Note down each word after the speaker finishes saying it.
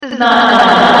is not.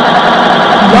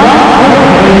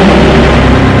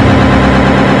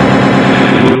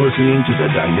 You're listening to the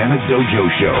Dynamic Dojo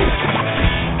Show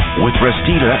with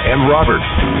Restita and Robert,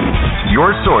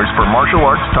 your source for martial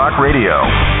arts talk radio.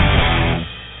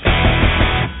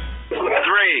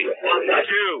 3,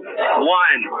 2, 1,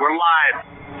 we're live.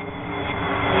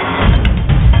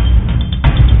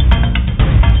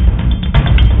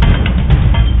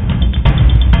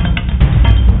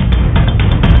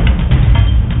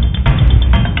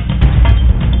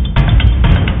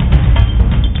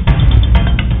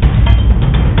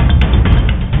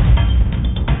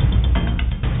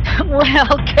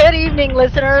 Well, good evening,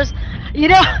 listeners. You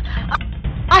know,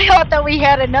 I thought that we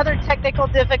had another technical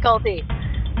difficulty,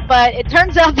 but it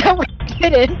turns out that we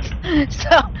didn't.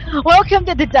 So, welcome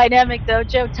to the Dynamic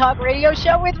Dojo Talk Radio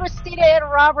Show with Restita and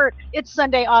Robert. It's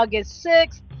Sunday, August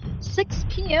 6th, 6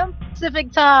 p.m.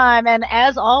 Pacific Time. And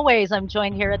as always, I'm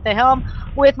joined here at the helm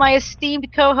with my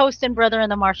esteemed co-host and brother in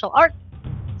the martial arts,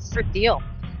 deal,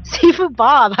 Sifu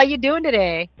Bob. How you doing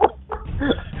today?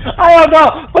 I don't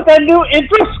know, but that new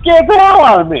intro scared the hell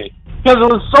out of me because it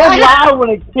was so loud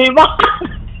when it came on.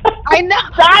 I know.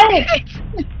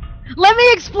 Let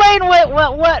me explain what.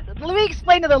 Let me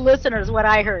explain to the listeners what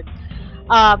I heard.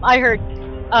 I heard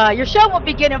your show will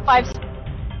begin in 5 seconds.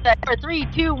 For 3,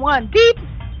 2, 1, beep,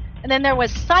 and then there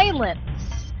was silence,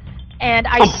 and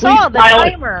I saw the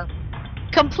timer.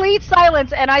 Complete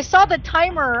silence, and I saw the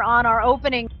timer on our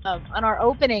opening.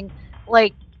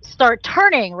 Like start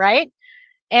turning, right?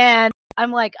 And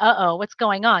I'm like, uh-oh, what's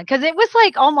going on? Because it was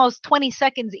like almost 20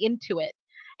 seconds into it.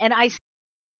 And I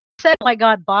said, oh my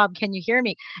God, Bob, can you hear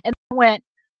me? And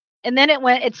then it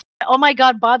went, it's, oh my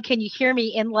God, Bob, can you hear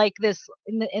me? In like this,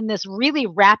 in this really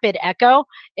rapid echo.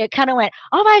 It kind of went,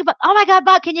 oh my God,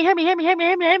 Bob, can you hear me? Hear me. Oh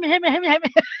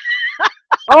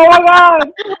my God.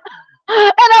 And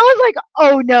I was like,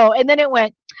 oh no. And then it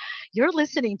went, you're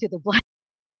listening to the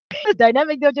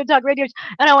Dynamic Dojo Talk Radio.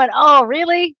 And I went, oh,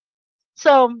 really?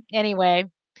 So anyway,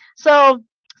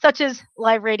 such as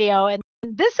live radio, and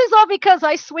this is all because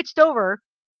I switched over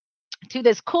to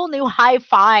this cool new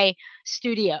hi-fi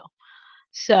studio.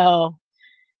 So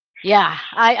yeah,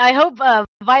 I hope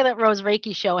Violet Rose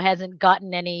Reiki show hasn't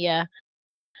gotten any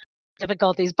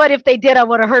difficulties, but if they did, I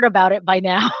would have heard about it by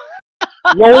now.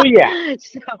 Oh yeah.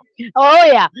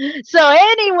 So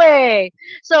anyway,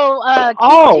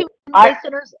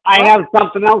 listeners, I have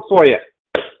something else for you.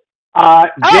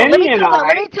 Jenny and I.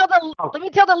 Let me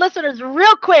tell the listeners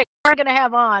real quick. We're gonna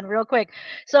have on real quick.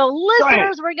 So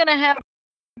listeners, we're gonna have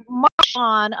Mark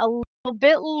on a little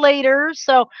bit later.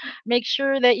 So make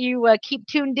sure that you keep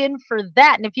tuned in for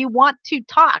that. And if you want to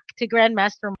talk to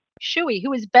Grandmaster Mark Shuey,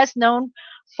 who is best known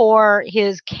for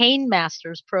his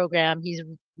CaneMasters program, he's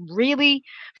really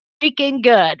freaking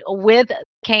good with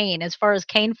cane as far as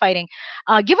cane fighting.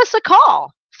 Give us a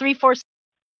call,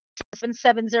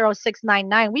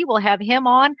 347-70699. We will have him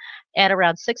on at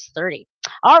around 6:30.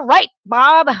 All right,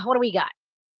 Bob, what do we got?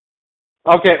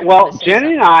 Okay, well,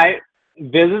 Jenny and I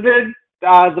visited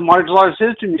the Martial Arts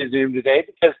History Museum today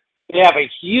because they have a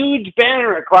huge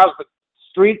banner across the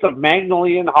streets of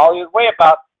Magnolia and Hollywood Way,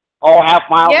 about half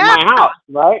mile from my house,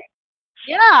 right?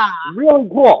 Yeah. Really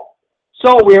cool.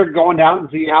 So we're going down and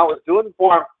see how it's doing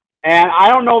for him. And I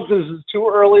don't know if this is too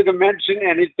early to mention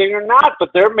anything or not,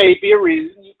 but there may be a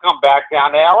reason you come back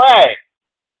down to LA.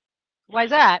 Why is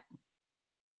that?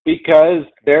 Because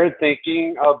they're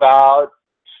thinking about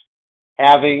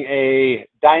having a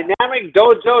Dynamic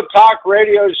Dojo Talk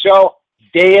Radio Show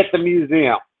day at the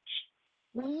museum.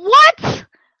 What?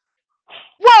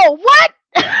 Whoa, what?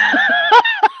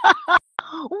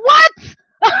 What?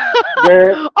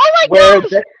 Oh my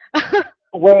God!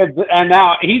 And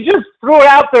now he just threw it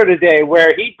out there today,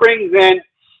 where he brings in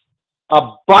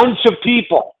a bunch of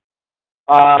people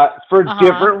for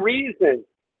different reasons.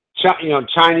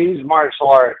 Chinese martial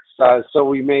arts. So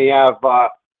we may have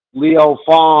Liu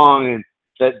Fong and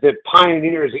the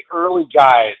pioneers, the early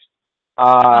guys.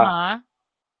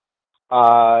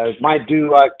 Might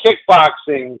do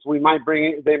kickboxing. They might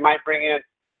bring in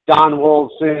Don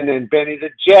Wilson and Benny the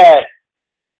Jet,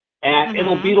 and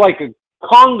it'll be like a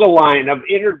conga line of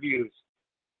interviews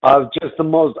of just the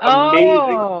most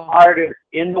amazing artists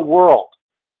in the world.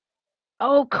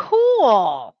 Oh,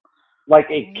 cool! Like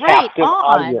a captive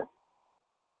audience.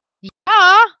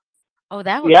 Yeah. Oh,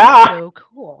 that would be so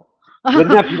cool. Wouldn't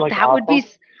that be like That would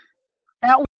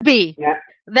be. Yeah.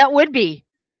 That would be.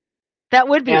 And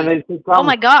they said, oh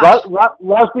my gosh.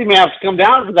 Leslie may have to come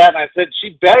down for that. And I said,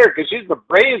 she better, because she's the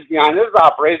brains behind this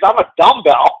operation. I'm a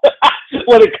dumbbell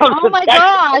when it comes to my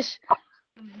gosh.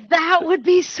 That would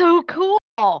be so cool.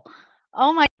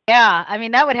 Oh my, yeah. I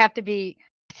mean, that would have to be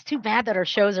It's too bad that our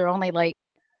shows are only like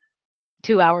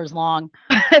 2 hours long,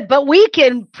 but we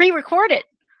can pre-record it.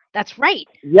 That's right.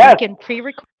 Yes.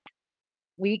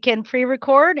 We can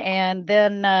pre-record and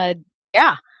then,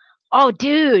 yeah. Oh,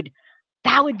 dude,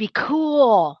 that would be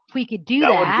cool if we could do that.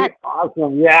 That would be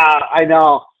awesome. Yeah, I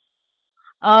know.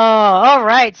 Oh, all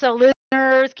right. So,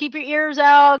 listeners, keep your ears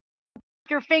out,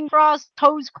 your fingers crossed,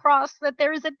 toes crossed that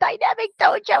there is a dynamic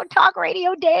Dojo Talk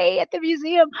Radio Day at the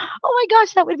museum. Oh my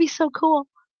gosh, that would be so cool.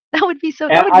 That would be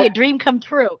a dream come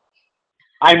true.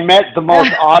 I met the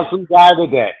most awesome guy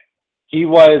today. He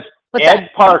was Ed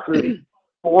Parker's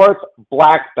 4th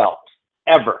black belt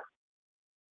ever.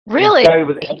 Really? He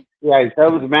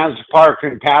started with Master Parker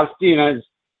in Pasadena.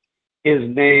 His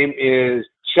name is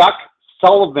Chuck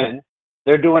Sullivan.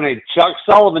 They're doing a Chuck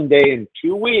Sullivan Day in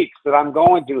 2 weeks that I'm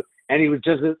going to, and he was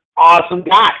just an awesome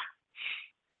guy.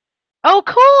 Oh,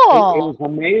 cool. It was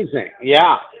amazing.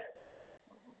 Yeah.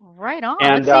 Right on.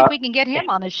 And, let's see if we can get him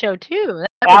on the show, too.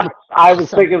 I was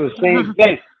thinking the same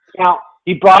thing. Now,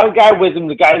 he brought a guy with him.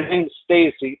 The guy's name's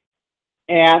Stacy.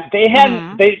 And they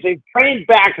hadn't, they trained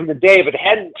back in the day, but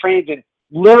hadn't trained in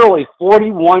literally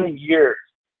 41 years.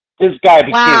 This guy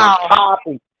became a cop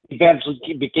and eventually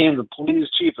he became the police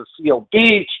chief of Seal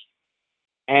Beach.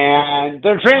 And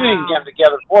they're training again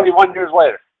together 41 years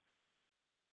later.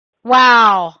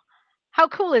 Wow. How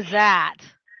cool is that?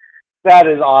 That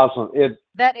is awesome.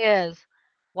 That is.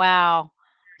 Wow.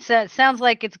 So it sounds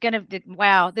like it's going to,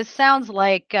 wow. This sounds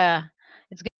like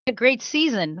it's going to be a great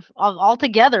season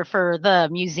altogether for the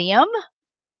museum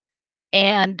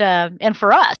and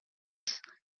for us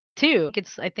too.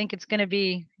 I think it's going to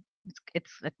be,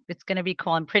 it's going to be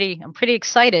cool. I'm pretty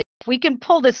excited. If we can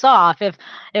pull this off, if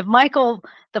Michael,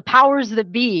 the powers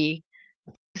that be,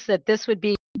 that this would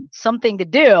be something to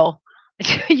do,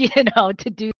 to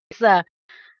do this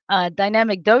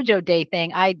dynamic dojo day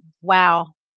thing.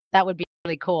 Wow, that would be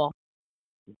really cool.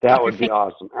 That would be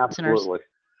awesome. Absolutely.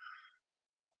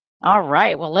 All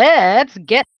right, well, let's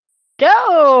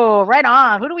go right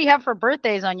on. Who do we have for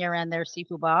birthdays on your end there,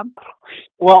 Sifu Bob?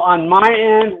 Well, on my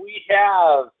end, we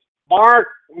have Matt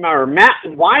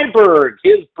Weiberg.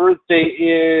 His birthday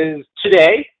is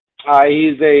today.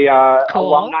 He's a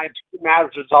alumni of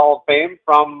CaneMasters Hall of Fame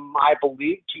from, I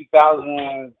believe,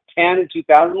 2010 and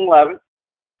 2011.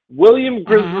 William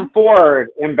Christopher Ford,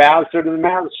 ambassador to the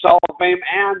Masters Hall of Fame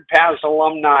and past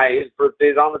alumni. His birthday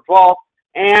is on the 12th.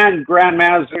 And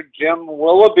Grandmaster Jim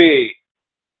Willoughby,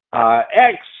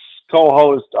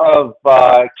 ex-co-host of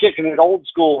Kicking It Old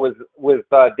School with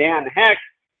Dan Heck.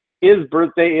 His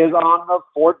birthday is on the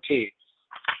 14th.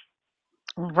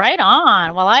 Right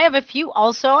on. Well, I have a few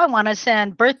also. I want to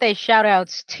send birthday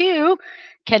shout-outs to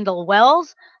Kendall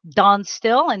Wells, Don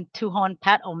Still, and Tuhon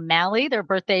Pat O'Malley. Their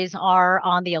birthdays are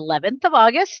on the 11th of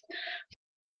August.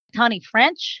 Tony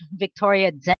French,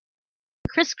 Victoria Zen,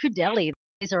 Chris Crudelli.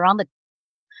 These are on the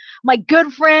my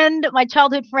good friend, my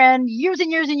childhood friend, years and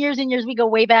years and years and years. We go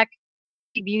way back.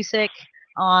 Busick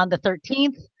on the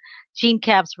 13th. Gene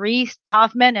Caps Reese,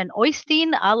 Hoffman, and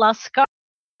Oystein Alaska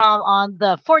on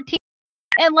the 14th.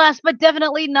 And last but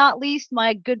definitely not least,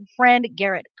 my good friend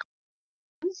Garrett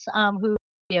Collins, who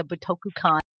is a Butoku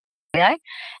Con guy,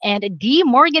 and D.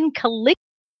 Morgan Kalik.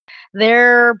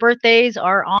 Their birthdays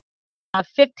are on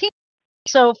 15th.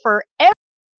 So for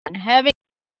everyone having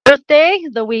a birthday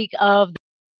the week of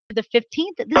the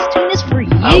 15th, this tune is for you.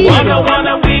 I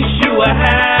wanna wish you a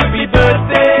happy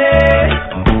birthday.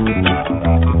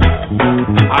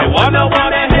 I wanna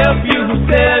help you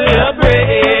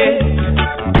celebrate.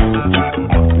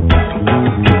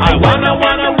 I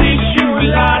wanna wish you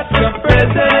lots of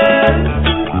presents.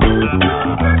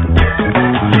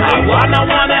 I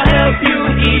wanna help you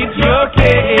eat your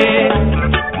cake.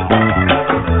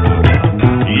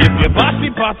 If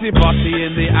you party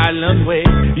in the island way,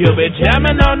 you'll be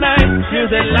jamming all night till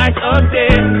the light of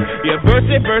day. Your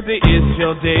birthday is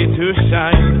your day to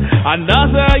shine.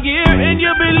 Another year and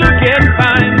you'll be looking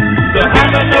fine. So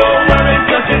have no worries,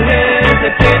 don't you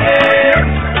hesitate.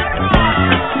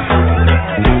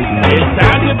 It's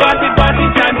time to party,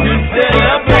 time to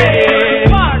celebrate.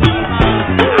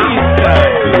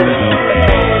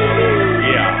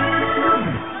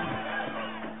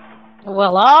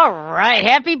 Well, all right.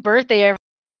 Happy birthday, everyone.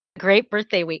 Great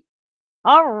birthday week.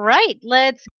 All right.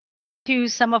 Let's do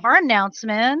some of our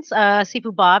announcements.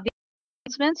 Sifu Bob,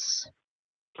 announcements?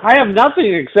 I have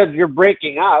nothing except you're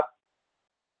breaking up.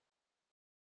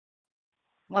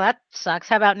 Well, that sucks.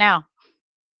 How about now?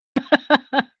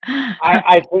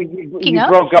 I think you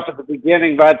broke up at the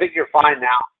beginning, but I think you're fine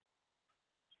now.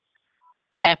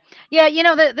 Okay. Yeah,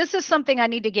 this is something I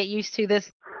need to get used to.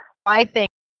 This, I think,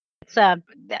 it's I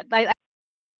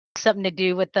something to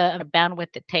do with the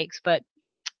bandwidth it takes, but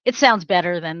it sounds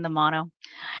better than the mono.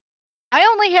 I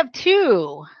only have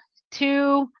two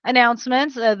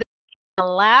announcements. The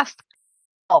last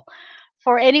call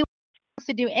for anyone who wants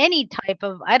to do any type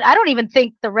of, I don't even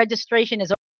think the registration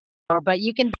is over, but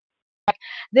you can.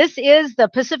 This is the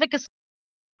Pacific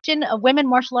Association of Women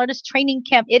Martial Artists Training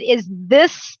Camp. It is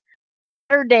this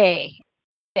Saturday.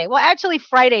 Well, actually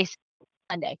Friday,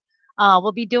 Sunday.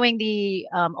 We'll be doing the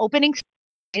opening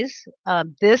this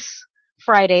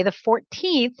Friday, the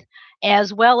 14th,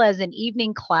 as well as an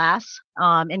evening class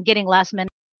and getting last minute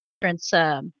entrance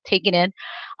taken in.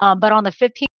 But on the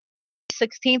 15th,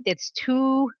 16th, it's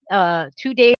 2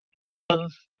 days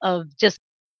of just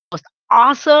most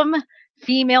awesome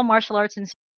female martial arts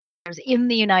instructors in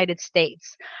the United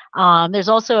States. There's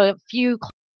also a few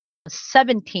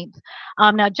 17th.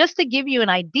 Now, just to give you an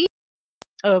idea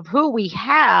of who we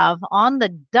have on the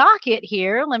docket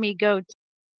here, let me go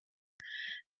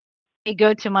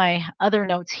to my other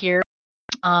notes here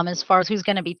as far as who's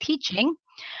going to be teaching.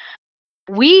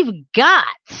 We've got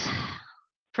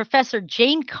Professor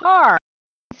Jane Carr,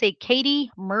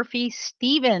 Katie Murphy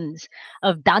Stevens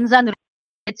of Danzan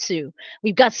Jitsu.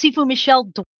 We've got Sifu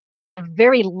Michelle, a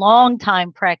very long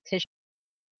time practitioner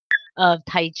of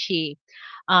Tai Chi.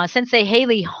 Sensei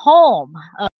Haley Holm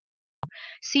of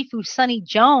Sifu Sunny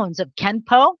Jones of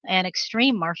Kenpo and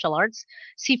Extreme Martial Arts.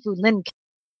 Sifu Lin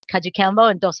Kajukenbo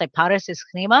and Dosai Pares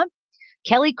Eskrima.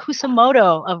 Kelly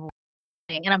Kusamoto of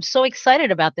wrestling. And I'm so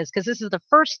excited about this because this is the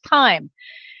first time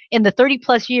in the 30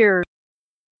 plus years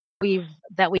where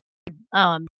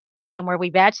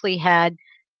we've actually had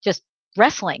just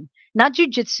wrestling, not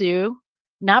jiu-jitsu,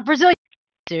 not Brazilian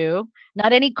jiu-jitsu,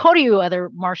 not any Koryu other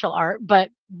martial art, but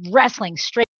wrestling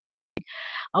straight.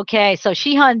 Okay, so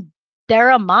Shihan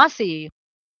Daramasi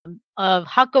of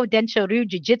Hako Densho-ryu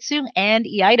Jiu-Jitsu and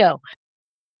Iaido.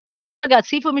 I got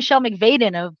Sifu Michelle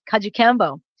McVaden of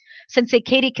Kajukenbo. Sensei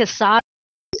Katie Kasadu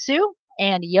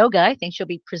and yoga. I think she'll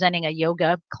be presenting a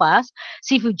yoga class.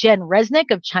 Sifu Jen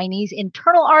Resnick of Chinese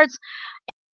Internal Arts.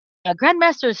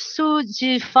 Grandmaster Su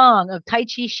Jifeng of Tai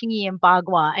Chi, Xingyi, and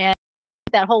Bagua. And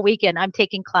that whole weekend, I'm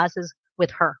taking classes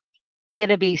with her. I'm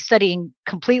going to be studying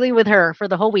completely with her for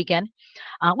the whole weekend.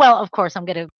 Well, of course, I'm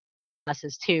going to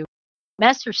classes too.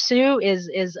 Master Su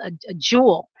is a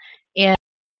jewel in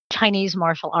Chinese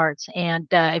martial arts. And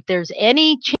if there's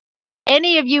any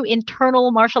of you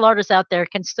internal martial artists out there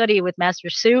can study with Master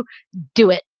Su,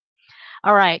 do it.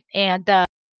 All right. And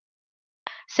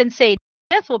Sensei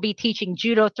Smith will be teaching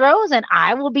judo throws, and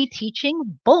I will be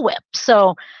teaching bullwhip.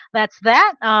 So that's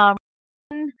that.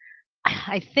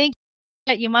 I think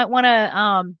that you might want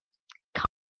to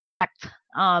contact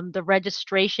the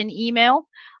registration email,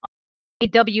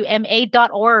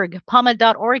 awma.org,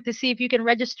 pama.org, to see if you can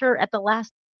register at the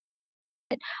last.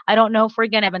 I don't know if we're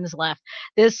going to have any left.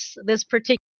 This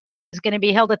particular is going to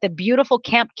be held at the beautiful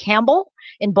Camp Campbell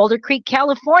in Boulder Creek,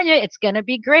 California. It's going to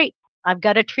be great. I've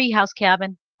got a treehouse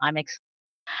cabin. I'm excited.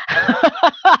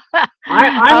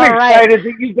 I'm excited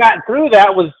that you got through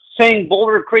that with saying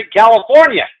Boulder Creek,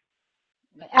 California.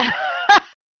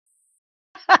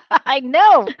 I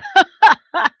know.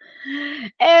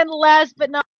 And last but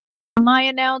not my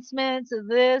announcements,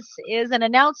 this is an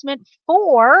announcement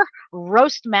for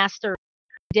Roastmaster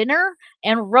Dinner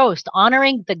and Roast,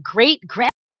 honoring the great Grandmaster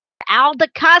Al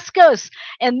Dacascos.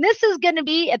 And this is going to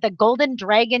be at the Golden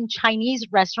Dragon Chinese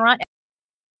Restaurant at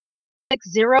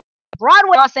 60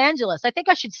 Broadway, Los Angeles. I think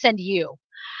I should send you.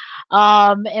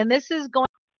 And this is going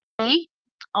to be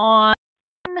on,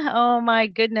 oh my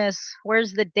goodness,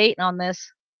 where's the date on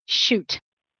this? Shoot.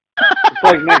 It's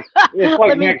like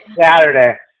next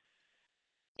Saturday.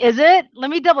 Is it? Let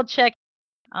me double check.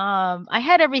 I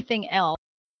had everything else.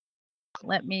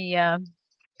 Let me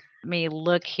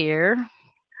look here.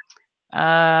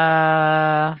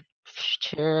 Darn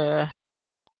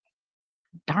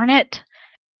it.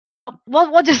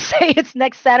 Well, we'll just say it's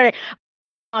next Saturday.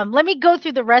 Let me go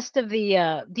through the rest of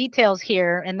the details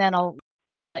here, and then I'll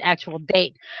the actual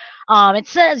date. It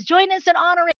says, join us in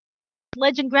honoring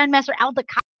legend Grandmaster Al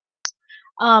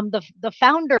Dacascos, the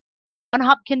founder of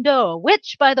Hapkido,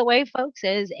 which, by the way, folks,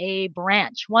 is a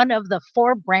branch, one of the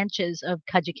 4 branches of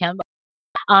Kajukenbo.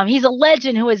 He's a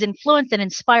legend who has influenced and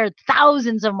inspired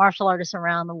thousands of martial artists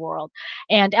around the world.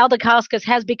 And Al Dacascos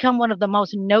has become one of the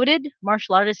most noted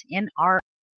martial artists in our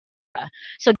era.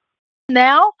 So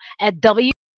now at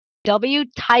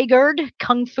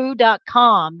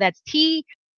www.tigerdkungfu.com. That's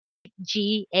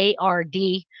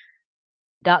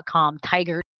TGARD.com.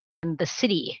 Tiger in the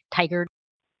city, Tiger,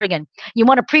 Oregon. You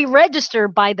want to pre-register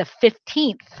by the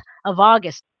 15th of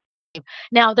August.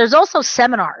 Now, there's also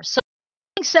seminars. So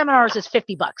seminars is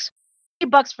 $50.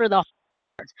 $50 for the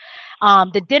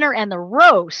the dinner and the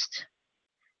roast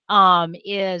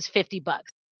is $50.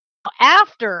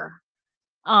 After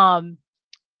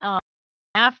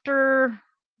after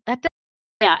that,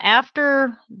 yeah,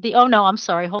 after the I'm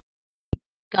sorry,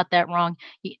 got that wrong.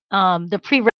 The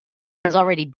pre-registration is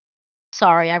already.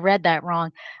 Sorry, I read that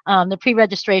wrong. The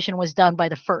pre-registration was done by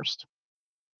the 1st.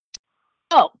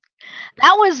 So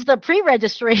that was the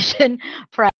pre-registration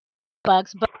price,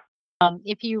 $bucks. But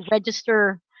if you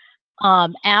register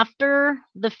after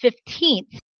the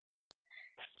 15th,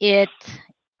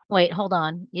 wait, hold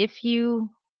on. If you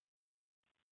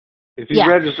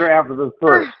register after the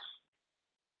 1st.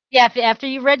 Yeah, after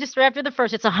you register after the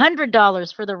 1st, it's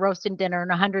 $100 for the roast and dinner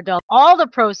and $100. All the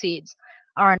proceeds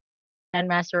are on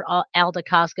Grandmaster Al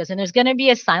Dacascos, and there's going to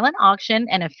be a silent auction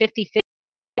and a 50-50.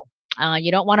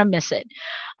 You don't want to miss it.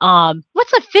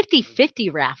 What's a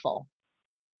 50-50 raffle?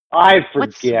 I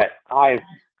forget. I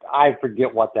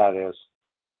forget what that is.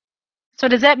 So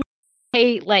does that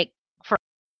pay like for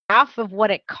half of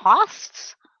what it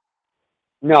costs?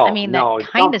 No, I mean, that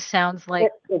kind of sounds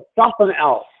like it's something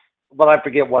else, but I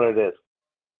forget what it is.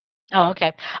 Oh,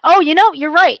 okay. Oh,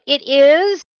 you're right. It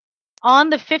is on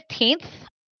the 15th.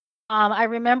 I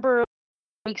remember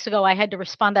weeks ago I had to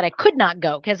respond that I could not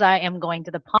go because I am going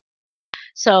to the pump.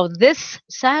 So this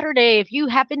Saturday, if you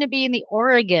happen to be in the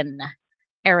Oregon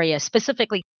area,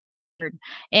 specifically,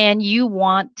 and you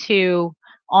want to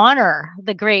honor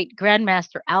the great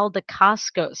Grandmaster Al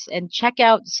Dacascos and check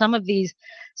out some of these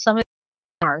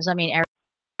seminars. I mean, Eric's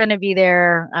going to be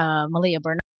there. Malia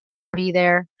Bernard will be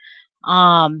there.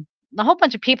 A whole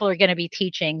bunch of people are going to be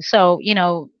teaching. So,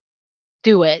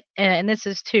 do it. And this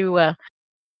is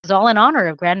is all in honor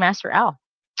of Grandmaster Al.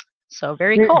 So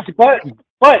very cool.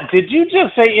 But did you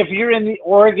just say if you're in the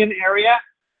Oregon area?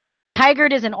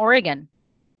 Tigard is in Oregon.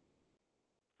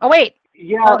 Oh, wait.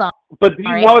 Yeah. Hold on. But do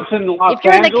you know it's in Los Angeles? If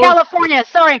you're in the California,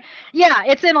 sorry. Yeah,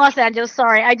 it's in Los Angeles.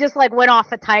 Sorry. I just went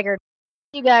off of Tigard.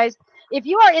 You guys, if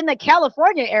you are in the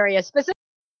California area, specifically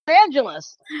Los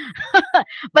Angeles,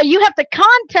 but you have to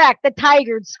contact the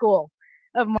Tigard School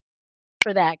of Martial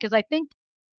for that, because I think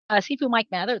Sifu Mike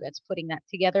Mather that's putting that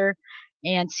together,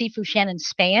 and Sifu Shannon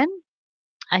Span,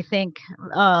 I think,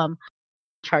 in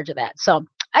charge of that. So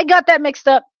I got that mixed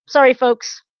up. Sorry,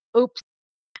 folks. Oops.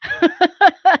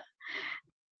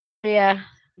 Yeah.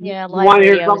 You want to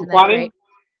hear something funny?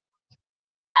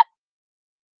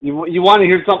 You want to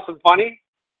hear something funny?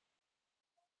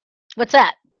 What's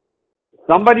that?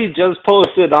 Somebody just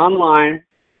posted online,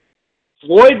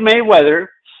 Floyd Mayweather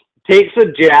takes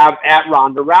a jab at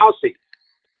Ronda Rousey.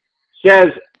 Says,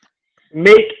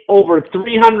 make over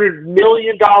 $300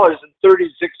 million in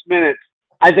 36 minutes.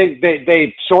 I think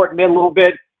they shortened it a little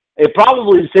bit. It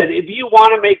probably said, if you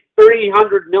want to make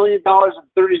 $300 million in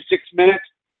 36 minutes,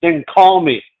 then call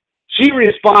me. She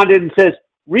responded and says,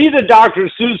 read a Dr.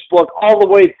 Seuss book all the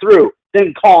way through,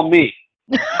 then call me.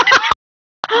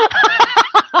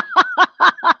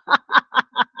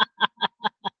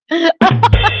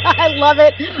 I love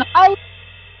it.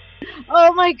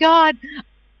 Oh my God.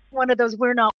 One of those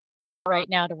we're not right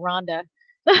now to Rhonda.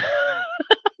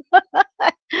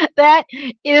 That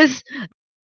is the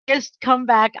biggest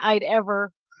comeback I'd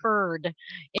ever heard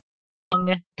in a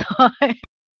long time.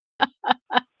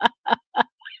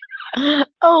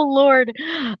 Oh Lord.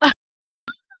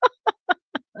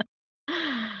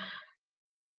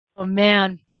 Oh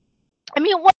man. I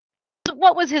mean,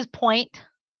 what was his point?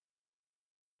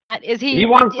 Is he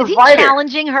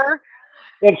challenging her?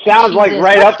 It sounds like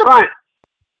right up front.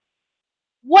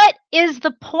 What is the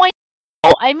point?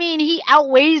 I mean, he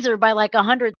outweighs her by like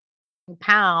 100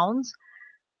 pounds.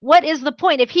 What is the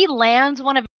point? If he lands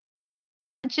one of his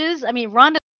punches, I mean,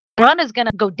 Ronda's going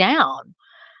to go down.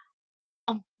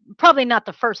 Probably not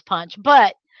the first punch,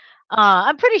 but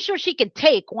I'm pretty sure she could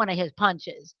take one of his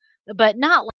punches, but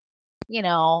not,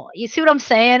 you see what I'm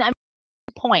saying? I mean,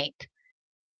 point.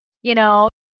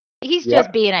 He's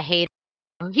just being a hater.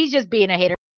 He's just being a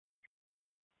hater.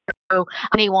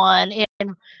 Anyone in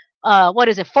what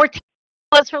is it? 14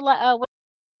 was her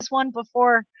one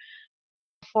before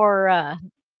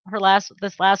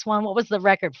this last one. What was the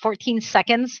record? 14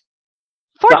 seconds.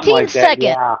 14 seconds.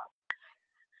 Yeah.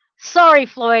 Sorry,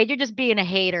 Floyd, you're just being a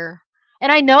hater.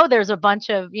 And I know there's a bunch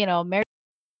of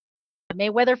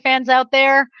Mayweather fans out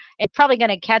there. It's probably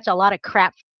going to catch a lot of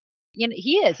crap.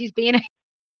 He is. He's being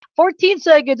 14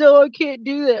 seconds. Oh, I can't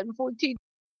do that in 14.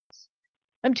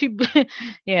 I'm too.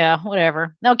 Yeah,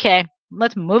 whatever. Okay,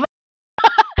 let's move on.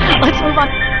 Let's move on.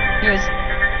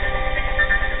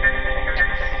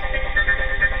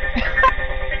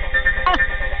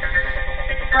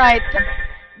 Right.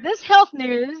 This health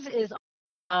news is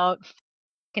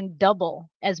can double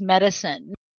as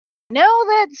medicine. Know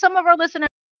that some of our listeners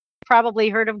probably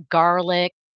heard of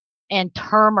garlic and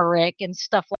turmeric and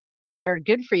stuff like that are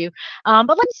good for you.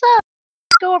 But let's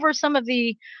go over some of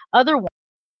the other ones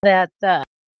that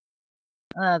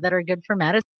are good for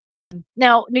medicine.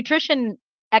 Now, nutrition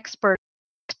experts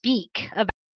speak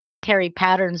about dietary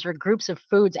patterns or groups of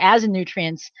foods as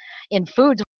nutrients in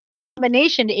foods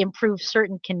combination to improve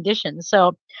certain conditions.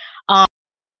 So,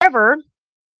 however,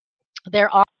 there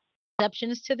are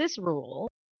exceptions to this rule.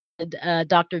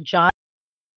 Dr. John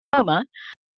Toma,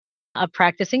 a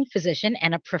practicing physician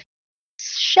and a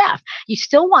chef, you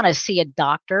still want to see a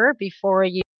doctor before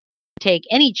you take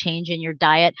any change in your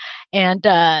diet, and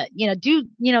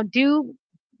do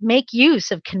make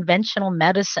use of conventional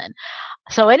medicine.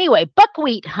 So anyway,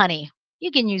 buckwheat honey.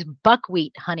 You can use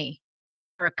buckwheat honey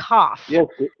for a cough. Yes,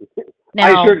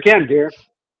 now, I sure can, dear.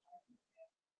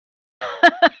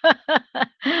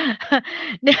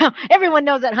 Now, everyone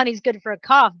knows that honey's good for a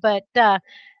cough, but I've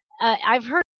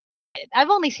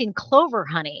only seen clover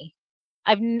honey.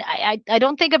 I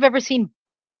don't think I've ever seen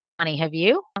honey. Have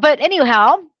you? But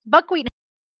anyhow, buckwheat is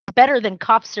better than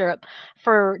cough syrup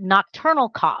for nocturnal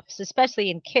coughs,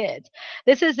 especially in kids.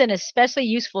 This is an especially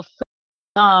useful food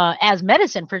as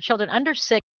medicine for children under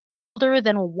 6, older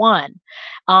than 1.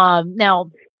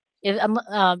 Now,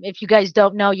 if you guys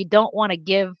don't know, you don't want to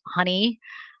give honey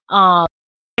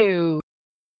to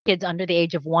kids under the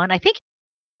age of 1. I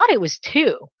thought it was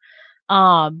 2,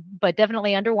 but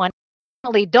definitely under 1.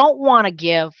 Definitely don't want to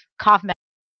give cough medicine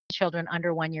to children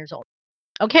under 1 years old.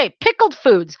 Okay, pickled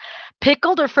foods.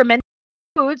 Pickled or fermented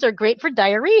foods are great for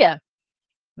diarrhea.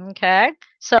 Okay,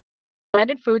 so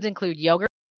fermented foods include yogurt,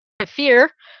 kefir,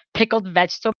 pickled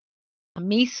vegetables,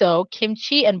 miso,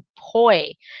 kimchi, and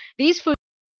poi. These foods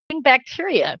contain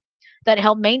bacteria that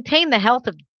help maintain the health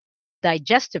of the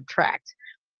digestive tract.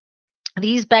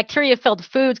 These bacteria-filled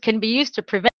foods can be used to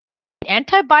prevent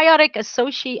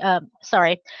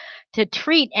to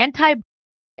treat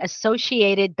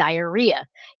antibiotic-associated diarrhea,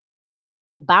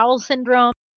 bowel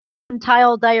syndrome,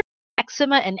 infantile diarrhea,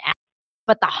 eczema, and asthma.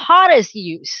 But the hottest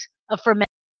use of fermented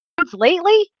foods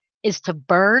lately is to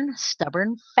burn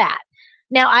stubborn fat.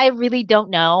 Now, I really don't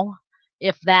know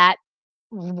if that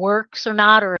works or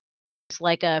not, or it's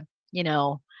like a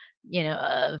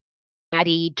a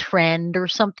fatty trend or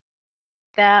something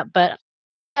like that. But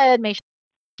make sure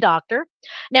doctor.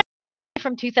 Now,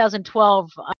 from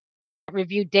 2012,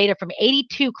 reviewed data from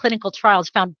 82 clinical trials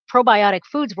found probiotic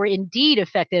foods were indeed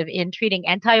effective in treating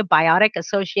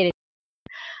antibiotic-associated.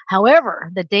 However,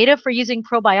 the data for using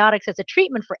probiotics as a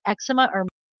treatment for eczema or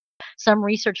some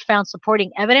research found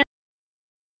supporting evidence,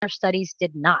 our studies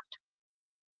did not.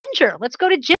 Ginger. Let's go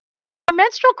to ginger.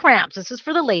 Menstrual cramps. This is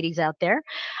for the ladies out there.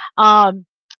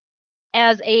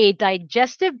 As a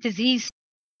digestive disease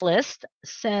list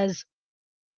says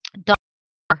Dr.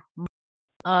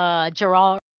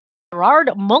 Gerard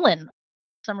Mullen.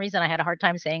 For some reason I had a hard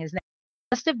time saying his name.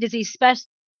 Digestive disease specialists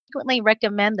frequently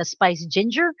recommend the spice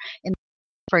ginger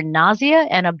for nausea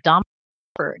and abdominal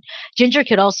discomfort. Ginger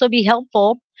could also be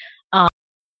helpful as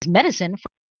medicine.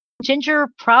 Ginger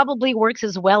probably works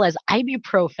as well as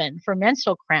ibuprofen for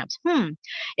menstrual cramps.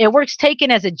 It works taken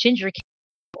as a ginger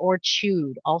or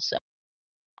chewed also.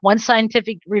 One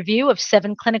scientific review of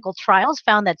 7 clinical trials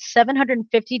found that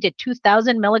 750 to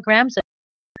 2,000 milligrams of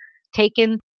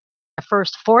taken the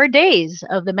first 4 days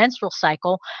of the menstrual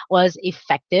cycle was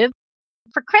effective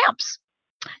for cramps.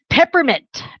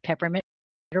 Peppermint. Peppermint,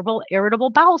 irritable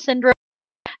bowel syndrome.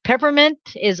 Peppermint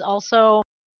is also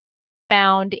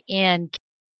found in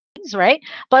right?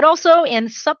 But also in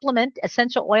supplement,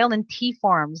 essential oil, and tea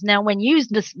forms. Now, when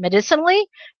used medicinally,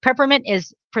 peppermint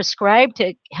is prescribed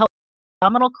to help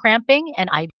abdominal cramping and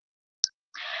IBS.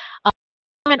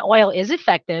 Peppermint oil is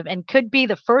effective and could be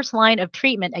the first line of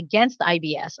treatment against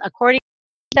IBS, according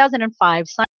to 2005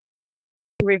 scientific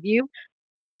review,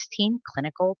 16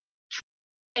 clinical trials.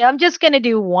 I'm just going to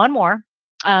do one more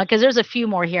because there's a few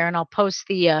more here, and I'll post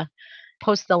the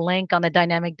link on the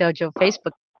Dynamic Dojo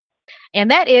Facebook.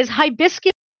 And that is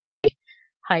hibiscus.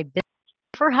 Hibiscus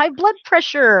for high blood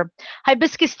pressure.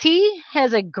 Hibiscus tea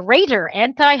has a greater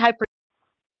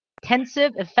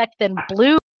anti-hypertensive effect than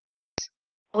blue.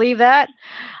 Believe that?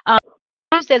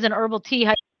 Used as an herbal tea,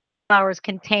 hibiscus flowers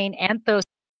contain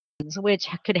anthocyanins, which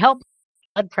could help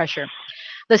blood pressure.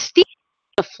 The stems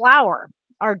of the flower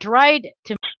are dried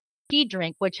to make a tea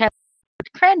drink, which has a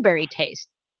cranberry taste.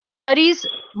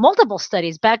 Multiple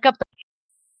studies back up the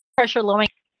pressure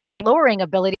lowering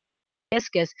ability of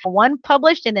hibiscus. One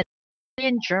published in the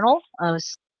Journal of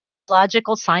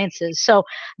Physiological Sciences. So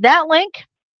that link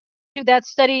do that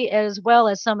study as well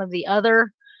as some of the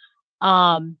other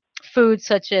foods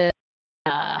such as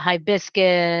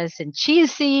hibiscus and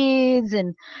cheese seeds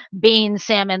and beans,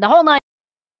 salmon, the whole nine.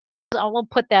 We'll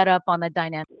put that up on the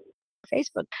Dynamic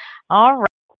Facebook. All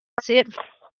right, that's it for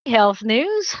health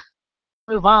news.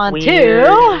 Move on to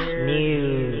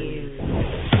news.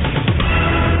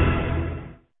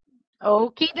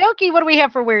 Okie dokie. What do we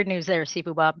have for weird news there,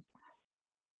 Sifu Bob?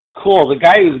 Cool. The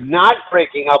guy who's not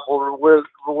breaking up will read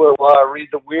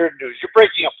the weird news. You're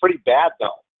breaking up pretty bad,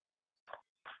 though.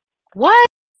 What?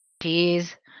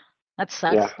 Jeez, that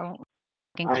sucks.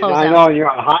 Yeah. I know you're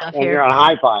on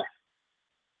hi-fi.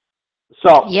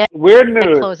 So yeah, weird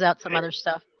news. Close out some other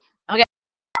stuff. Okay.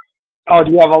 Oh,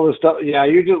 do you have all this stuff? Yeah,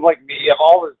 you're just like me. You have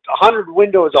all this 100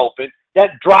 windows open.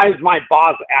 That drives my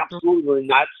boss absolutely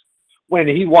nuts when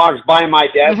he walks by my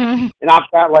desk, and I've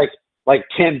got like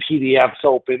 10 PDFs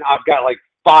open. I've got like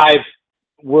 5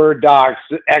 Word docs,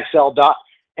 Excel docs,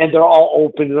 and they're all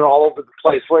open. They're all over the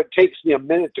place. Where it takes me a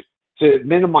minute to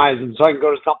minimize them so I can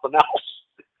go to something else.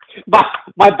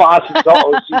 My boss is so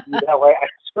OCD that way. I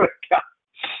swear to God.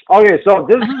 Okay, so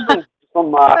this is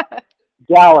from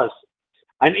Dallas.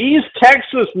 An East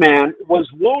Texas man was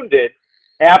wounded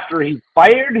after he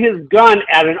fired his gun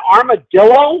at an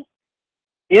armadillo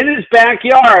in his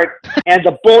backyard, and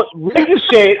the bullet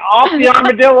ricocheted off the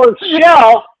armadillo's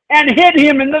shell and hit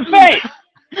him in the face.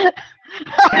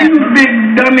 You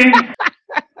big dummy.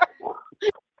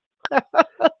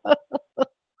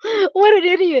 What an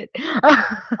idiot.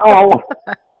 Oh.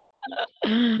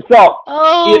 So,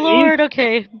 Lord,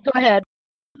 okay, go ahead.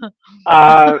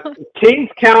 Kings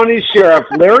County Sheriff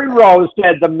Larry Rose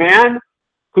said the man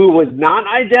who was not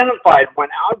identified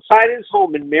went outside his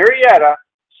home in Marietta,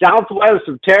 southwest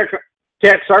of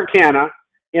Texarkana,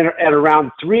 at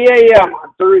around 3 a.m.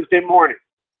 on Thursday morning.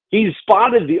 He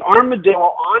spotted the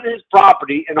armadillo on his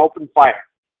property and opened fire.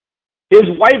 His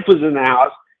wife was in the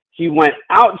house. He went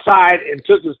outside and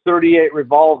took his .38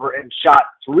 revolver and shot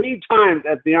 3 times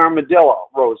at the armadillo,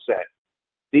 Rose said.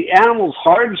 The animal's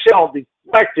hard shell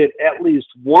deflected at least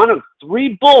one of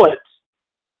 3 bullets,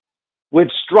 which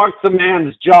struck the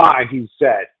man's jaw, he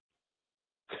said.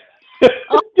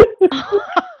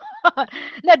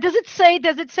 Now, does it say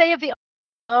if the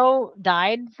armadillo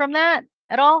died from that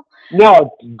at all?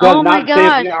 No, it does not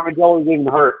say if the armadillo didn't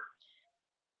hurt.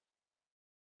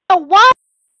 So why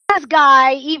does this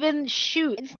guy even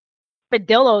shoot?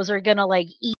 Armadillos are gonna like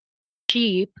eat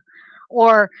sheep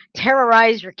or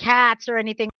terrorize your cats or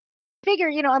anything. Figure,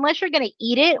 unless you're gonna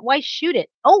eat it, why shoot it?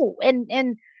 Oh,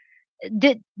 and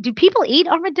do people eat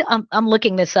armadillo? I'm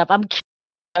looking this up. I'm curious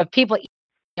if people eat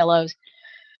armadillos.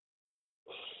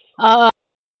 Let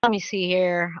me see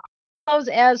here. Armadillos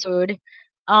as food.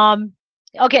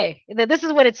 Okay, this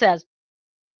is what it says.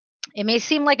 It may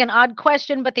seem like an odd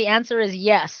question, but the answer is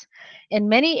yes. In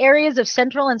many areas of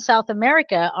Central and South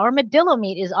America, armadillo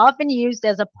meat is often used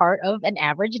as a part of an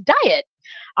average diet.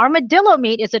 Armadillo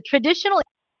meat is a traditional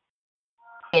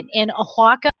in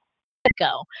Oaxaca,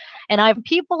 Mexico, and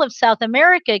people of South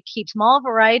America keep small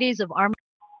varieties of armadillo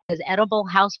as edible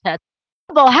house pets.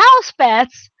 Edible house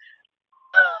pets?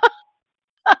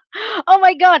 Oh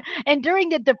my God! And during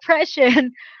the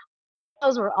Depression,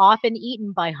 those were often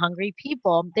eaten by hungry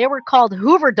people. They were called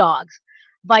Hoover dogs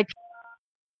by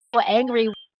people angry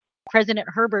with President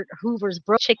Herbert Hoover's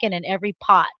broke chicken in every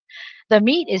pot. The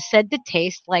meat is said to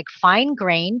taste like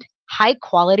fine-grained,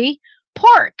 high-quality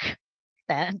pork.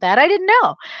 That I didn't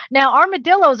know. Now,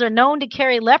 armadillos are known to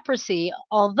carry leprosy,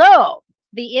 although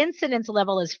the incidence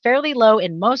level is fairly low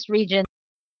in most regions,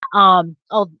 and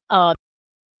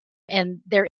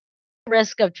there is a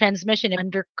risk of transmission if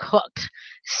undercooked.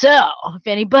 So, if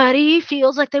anybody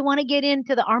feels like they want to get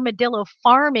into the armadillo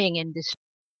farming industry,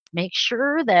 make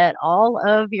sure that all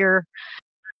of your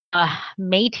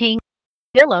mating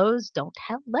armadillos don't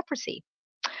have leprosy.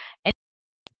 And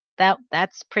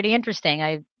that's pretty interesting.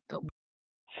 I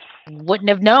wouldn't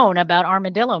have known about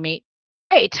armadillo meat.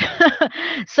 Right.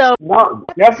 So no,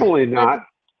 definitely not.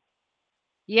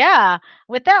 Yeah.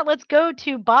 With that, let's go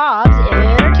to Bob's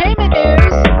entertainment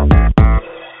news.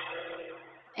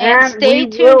 And stay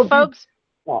tuned, folks.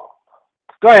 Go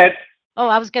ahead. Oh,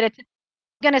 I was gonna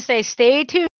say stay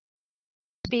tuned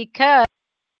because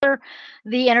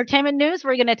the entertainment news,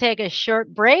 we're gonna take a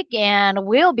short break and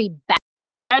we'll be back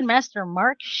with Grandmaster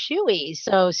Mark Shuey.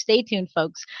 So stay tuned,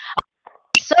 folks.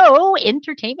 So,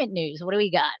 entertainment news. What do we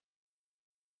got?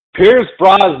 Pierce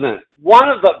Brosnan, one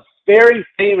of the very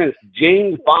famous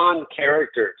James Bond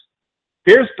characters.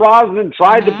 Pierce Brosnan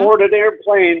tried to board an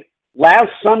airplane last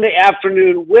Sunday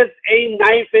afternoon with a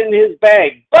knife in his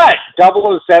bag, but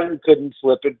 007 couldn't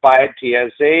slip it by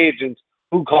TSA agents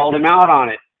who called him out on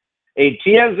it. A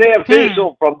TSA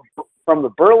official from the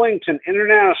Burlington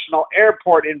International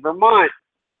Airport in Vermont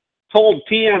told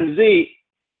TMZ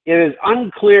it is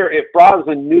unclear if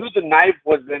Brosnan knew the knife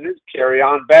was in his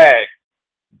carry-on bag.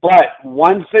 But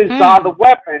once they saw the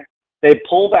weapon, they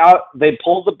pulled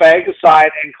the bag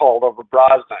aside and called over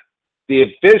Brosnan. The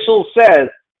official says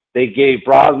they gave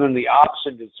Brosnan the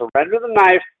option to surrender the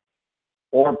knife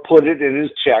or put it in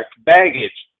his checked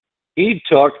baggage. He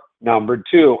took number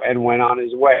 2 and went on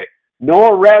his way.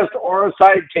 No arrest or a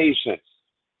citation.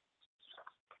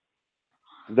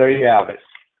 There you have it.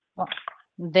 Well,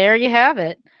 there you have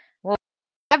it. Well,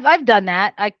 I've done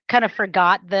that. I kind of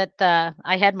forgot that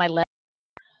I had my leg,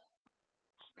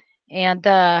 and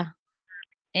they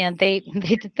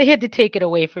had to take it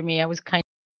away from me. I was kind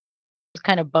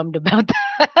of bummed about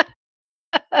that.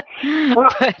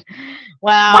 But,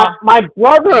 wow. My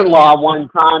brother-in-law one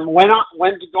time went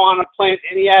to go on a plane,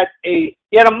 and he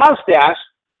had a mustache,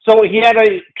 so he had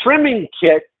a trimming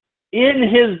kit in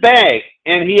his bag,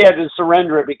 and he had to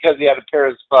surrender it because he had a pair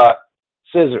of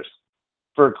scissors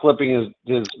for clipping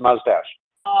his mustache.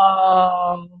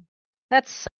 That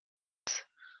sucks.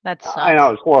 I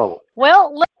know, it's horrible.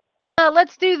 Well,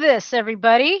 let's do this,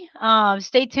 everybody.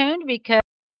 Stay tuned, because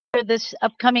for this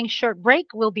upcoming short break,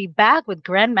 we'll be back with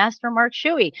Grandmaster Mark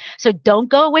Shuey. So don't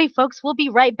go away, folks. We'll be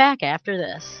right back after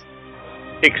this.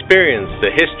 Experience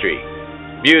the history,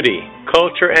 beauty,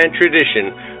 culture, and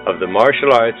tradition of the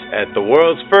martial arts at the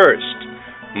world's first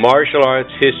Martial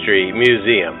Arts History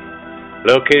Museum.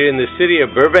 Located in the city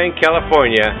of Burbank,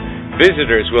 California,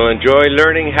 visitors will enjoy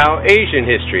learning how Asian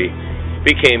history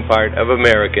became part of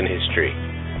American history.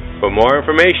 For more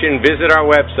information, visit our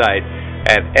website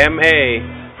at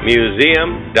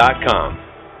mamuseum.com.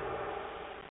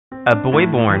 A boy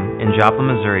born in Joplin,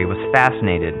 Missouri was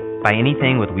fascinated by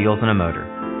anything with wheels and a motor.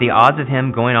 The odds of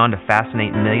him going on to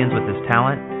fascinate millions with his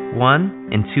talent, 1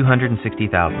 in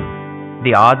 260,000.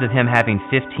 The odds of him having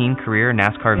 15 career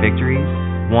NASCAR victories,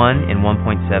 1 in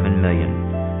 1.7 million.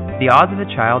 The odds of a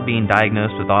child being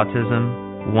diagnosed with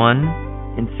autism,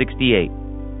 1 in 68.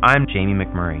 I'm Jamie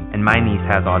McMurray, and my niece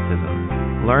has autism.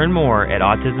 Learn more at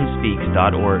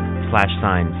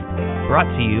autismspeaks.org/signs.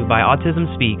 Brought to you by Autism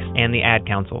Speaks and the Ad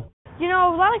Council. You know,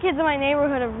 a lot of kids in my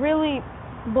neighborhood have really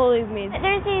bullied me.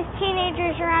 There's these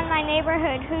teenagers around my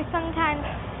neighborhood who sometimes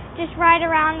just ride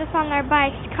around us on their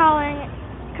bikes, calling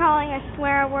us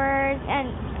swear words and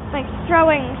like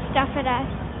throwing stuff at us.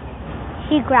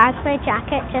 He grabbed my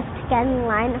jacket just to get in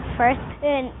line first,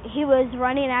 and he was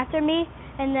running after me,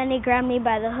 and then he grabbed me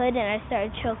by the hood and I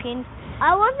started choking.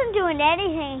 I wasn't doing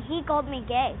anything. He called me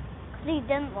gay because he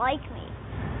didn't like me.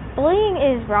 Bullying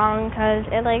is wrong because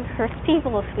it hurts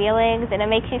people's feelings and it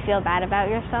makes you feel bad about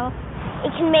yourself.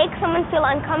 It can make someone feel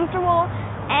uncomfortable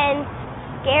and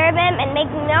scare them and make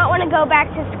them not want to go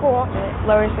back to school. It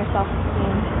lowers their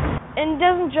self-esteem. And it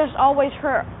doesn't just always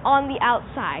hurt on the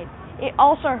outside. It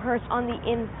also hurts on the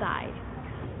inside.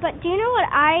 But do you know what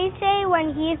I say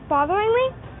when he's bothering me?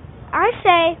 I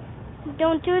say,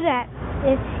 don't do that.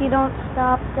 If you don't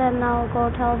stop, then I'll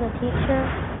go tell the teacher.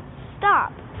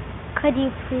 Stop. Could you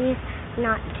please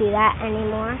not do that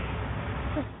anymore?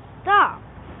 Just stop.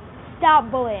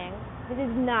 Stop bullying. This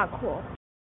is not cool.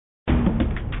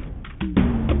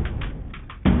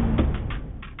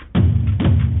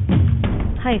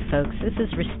 Hi folks, this is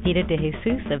Restita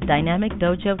of Dynamic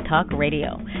Dojo Talk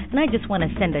Radio, and I just want to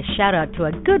send a shout out to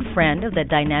a good friend of the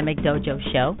Dynamic Dojo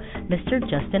show, Mr.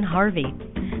 Justin Harvey.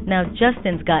 Now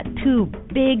Justin's got 2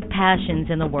 big passions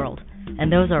in the world,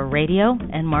 and those are radio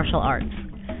and martial arts.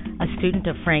 A student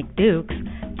of Frank Dukes,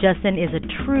 Justin is a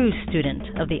true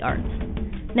student of the arts.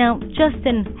 Now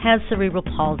Justin has cerebral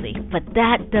palsy, but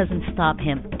that doesn't stop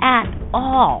him at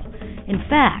all. In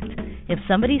fact, if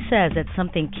somebody says that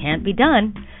something can't be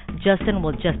done, Justin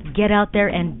will just get out there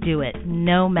and do it,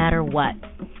 no matter what.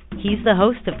 He's the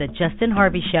host of the Justin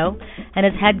Harvey Show and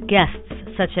has had guests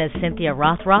such as Cynthia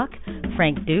Rothrock,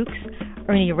 Frank Dukes,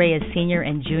 Ernie Reyes Sr.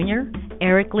 and Jr.,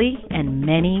 Eric Lee, and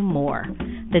many more.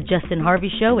 The Justin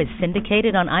Harvey Show is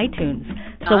syndicated on iTunes,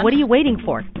 so what are you waiting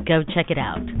for? Go check it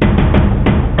out.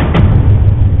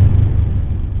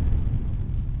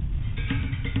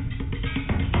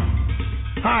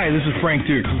 Hi, this is Frank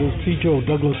Dukes. This is Joe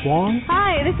Douglas Wong.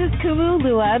 Hi, this is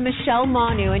Kumulua Michelle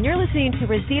Manu, and you're listening to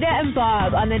Restita and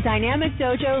Bob on the Dynamic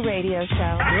Dojo Radio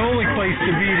Show. The only place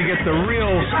to be to get the real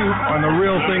scoop on the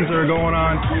real things that are going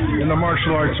on in the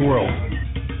martial arts world.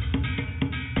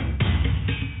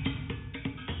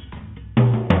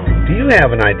 Do you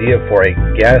have an idea for a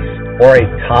guest or a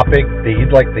topic that you'd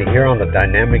like to hear on the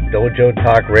Dynamic Dojo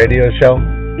Talk Radio Show?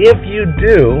 If you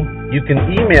do, You can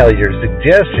email your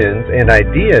suggestions and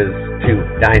ideas to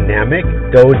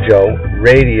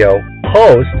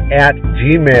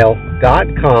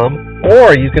dynamicdojoradiohost@gmail.com,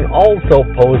 or you can also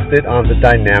post it on the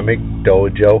Dynamic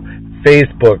Dojo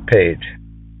Facebook page.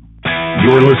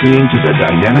 You're listening to the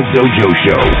Dynamic Dojo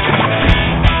Show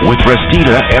with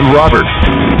Restita and Robert,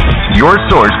 your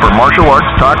source for martial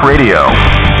arts talk radio.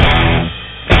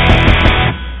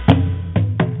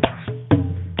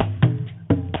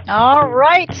 All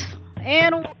right,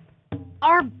 and we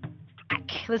are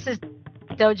back. This is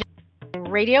Dojo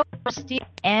Radio, Steve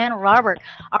and Robert.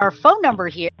 Our phone number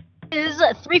here is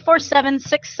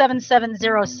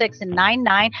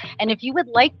 347-677-0699, and if you would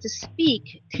like to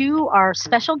speak to our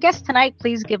special guest tonight,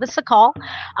 please give us a call.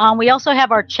 We also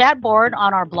have our chat board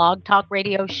on our Blog Talk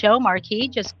Radio show marquee,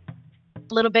 just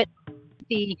a little bit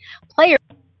the player,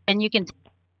 and you can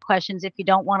questions if you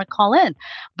don't want to call in,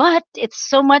 but it's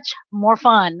so much more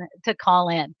fun to call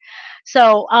in.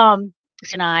 So and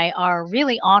I are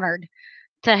really honored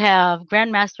to have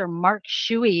Grandmaster Mark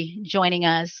Shuey joining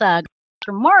us. Grandmaster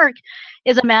Mark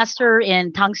is a master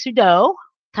in Tang Soo Do,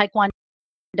 Tae Kwon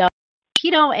Do,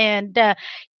 Hapkido, and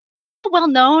well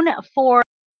known for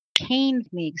cane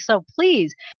techniques. So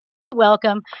please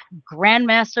welcome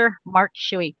Grandmaster Mark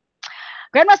Shuey.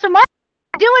 Grandmaster Mark,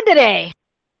 how are you doing today?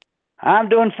 I'm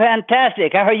doing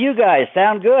fantastic. How are you guys?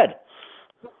 Sound good?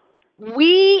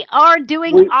 We are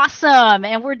doing awesome,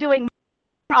 and we're doing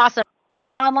awesome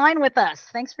online with us.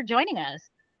 Thanks for joining us.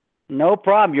 No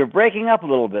problem. You're breaking up a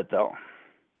little bit, though.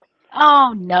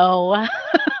 Oh no.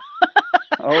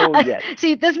 Oh yes.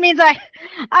 See, this means I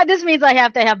have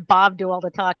to have Bob do all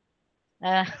the talking.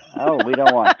 Oh, we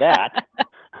don't want that.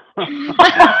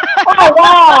 Oh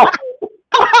wow.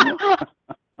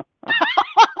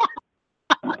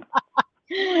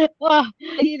 Well,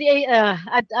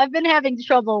 I've been having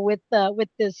trouble with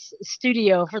this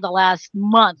studio for the last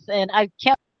month, and I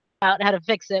can't figure out how to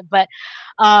fix it. But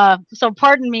so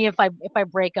pardon me if I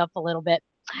break up a little bit.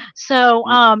 So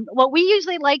what we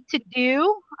usually like to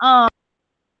do,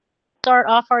 start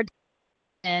off our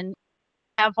and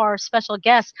have our special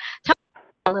guests talk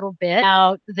a little bit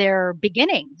about their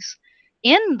beginnings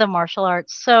in the martial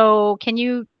arts. So can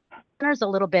you tell us a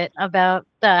little bit about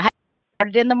how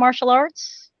in the martial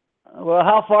arts? Well,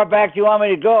 how far back do you want me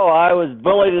to go? I was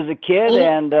bullied as a kid,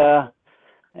 and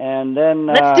then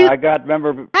I got.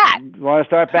 Remember, you want to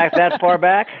start back that far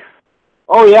back?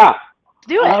 Oh yeah.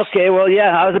 Do it. Okay. Well,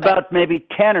 yeah, I was about maybe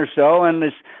 10 or so, and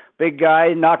this big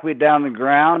guy knocked me down the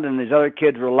ground, and these other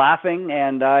kids were laughing,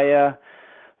 and I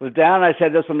was down. I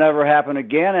said, "This will never happen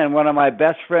again." And one of my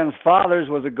best friend's fathers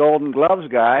was a Golden Gloves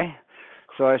guy,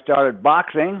 so I started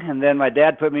boxing, and then my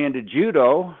dad put me into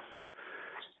judo.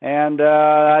 And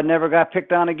I never got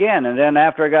picked on again. And then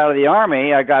after I got out of the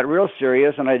Army, I got real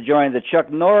serious, and I joined the Chuck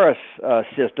Norris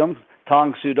system,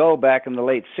 Tang Soo Do, back in the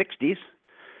late 60s,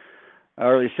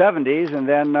 early 70s. And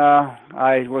then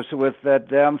I was with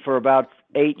them for about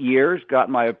 8 years, got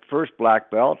my first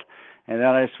black belt. And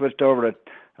then I switched over to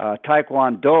Tae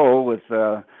Kwon Do with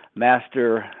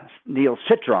Master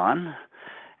Citron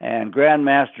and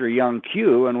Grandmaster Young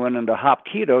Q, and went into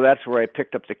Hapkido. That's where I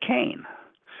picked up the cane.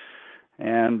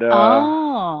 And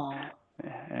and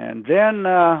then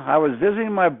I was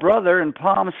visiting my brother in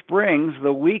Palm Springs.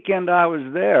 The weekend I was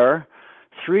there,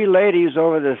 3 ladies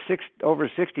over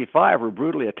 65 were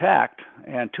brutally attacked,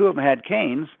 and 2 of them had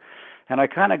canes. And I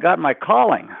kind of got my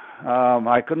calling.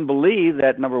 I couldn't believe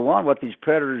that, number one, what these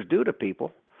predators do to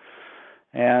people.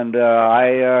 And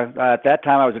at that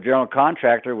time I was a general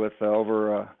contractor with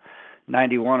over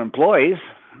 91 employees,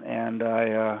 and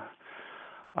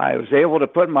I was able to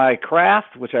put my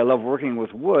craft, which I love working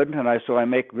with wood, and so I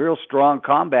make real strong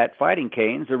combat fighting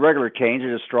canes. The regular canes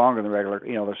are just stronger than the regular,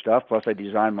 the stuff. Plus, I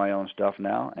design my own stuff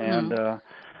now, and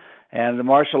the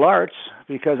martial arts,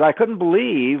 because I couldn't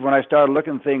believe when I started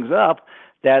looking things up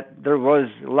that there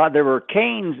were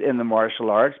canes in the martial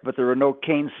arts, but there were no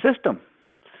cane system.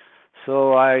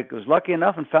 So I was lucky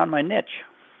enough and found my niche.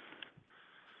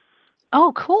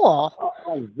 Oh, cool!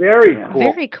 Oh, very cool.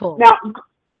 Very cool. Now,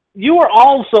 you were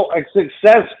also a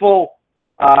successful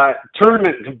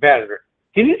tournament competitor.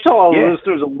 Can you tell our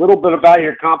listeners a little bit about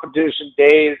your competition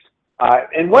days?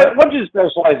 And what do you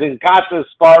specialize in, kata,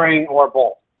 sparring, or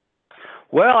both?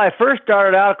 Well, I first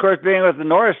started out, of course, being with the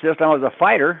Norris system. I was a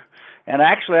fighter, and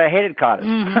actually I hated kata.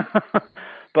 Mm-hmm.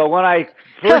 But when I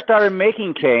first started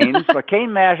making canes,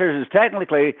 CaneMasters is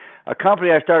technically a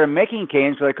company I started making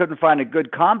canes because I couldn't find a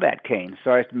good combat cane.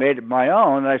 So I made my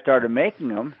own, and I started making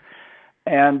them.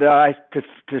 And to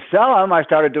sell them, I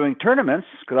started doing tournaments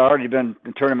because I'd already been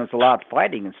in tournaments a lot,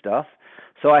 fighting and stuff.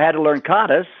 So I had to learn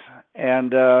katas,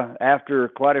 And after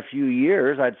quite a few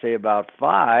years, I'd say about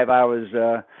 5, I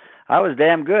was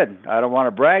damn good. I don't want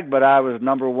to brag, but I was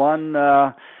number 1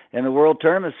 in the world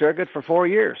tournament circuit for 4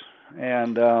 years.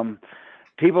 And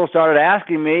people started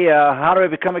asking me, how do I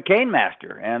become a cane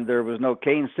master? And there was no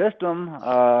cane system,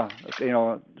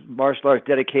 martial arts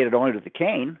dedicated only to the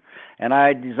cane. And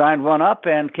I designed one up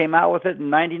and came out with it in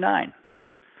 '99.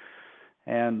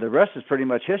 And the rest is pretty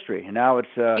much history. Now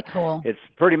it's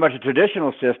pretty much a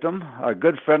traditional system. A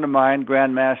good friend of mine,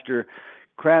 Grandmaster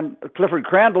Clifford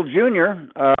Crandall Jr.,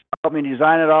 helped me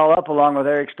design it all up along with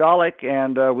Eric Stolick,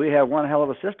 and we have one hell of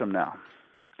a system now.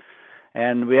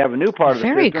 And we have a new part of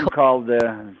the system called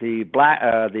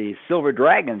the Silver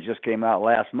Dragons, just came out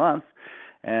last month.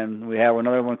 And we have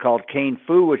another one called Cane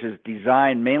Fu, which is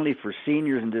designed mainly for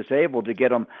seniors and disabled to get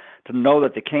them to know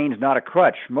that the cane's not a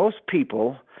crutch. Most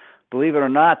people, believe it or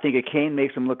not, think a cane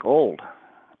makes them look old.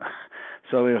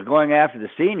 So going after the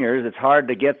seniors, it's hard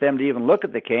to get them to even look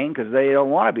at the cane because they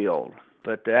don't want to be old.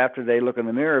 But after they look in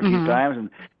the mirror a few times and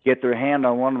get their hand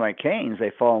on one of my canes, they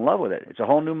fall in love with it. It's a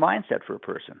whole new mindset for a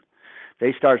person.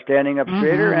 They start standing up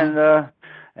straighter, and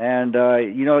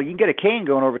you can get a cane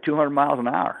going over 200 miles an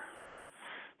hour.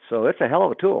 So it's a hell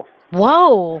of a tool.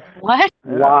 Whoa! What?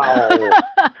 Wow!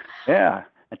 Yeah.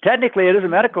 And technically, it is a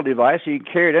medical device. So you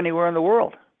can carry it anywhere in the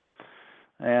world.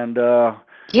 And we have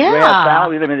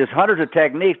thousands. I mean, there's hundreds of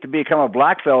techniques to become a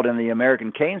black belt in the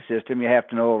American cane system. You have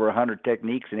to know over 100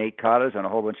 techniques and 8 katas and a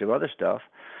whole bunch of other stuff.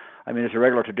 I mean, it's a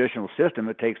regular traditional system.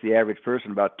 It takes the average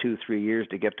person about 2-3 years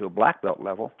to get to a black belt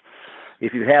level.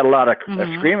 If you've had a lot of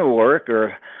screamer work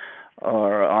or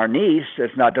our niece,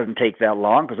 doesn't take that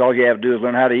long because all you have to do is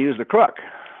learn how to use the crook.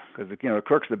 Because the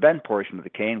crook's the bend portion of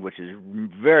the cane, which is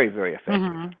very, very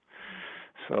effective.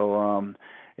 So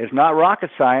it's not rocket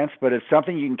science, but it's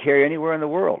something you can carry anywhere in the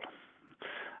world.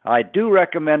 I do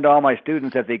recommend all my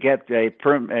students that they get a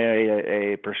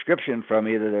prescription from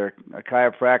either a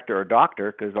chiropractor or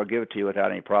doctor, because they'll give it to you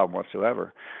without any problem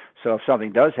whatsoever. So if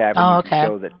something does happen, you can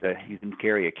show that you can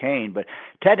carry a cane. But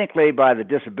technically, by the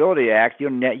Disability Act, you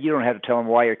don't have to tell them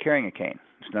why you're carrying a cane.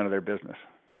 It's none of their business.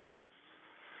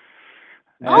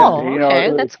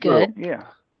 And, that's good. Yeah.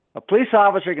 A police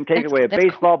officer can take away a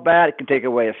baseball bat, it can take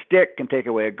away a stick, can take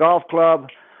away a golf club,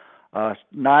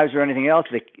 knives or anything else.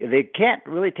 They can't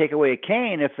really take away a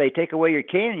cane. If they take away your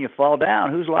cane and you fall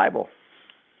down, who's liable?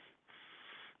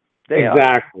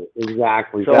 Exactly.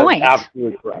 So that's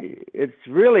absolutely correct. It's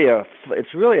really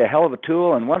a hell of a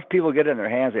tool, and once people get it in their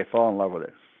hands, they fall in love with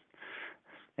it.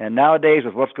 And nowadays,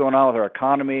 with what's going on with our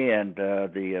economy and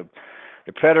the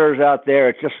predators out there,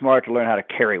 it's just smart to learn how to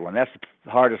carry one. That's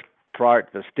the hardest part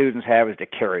the students have, is to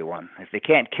carry one. If they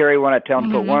can't carry one, I tell them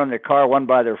to put one in their car, one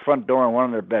by their front door, and one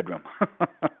in their bedroom.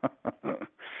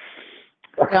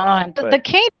 The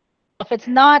cane, it's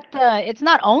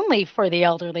not only for the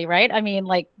elderly, right? I mean,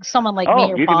 like someone like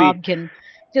me or Bob can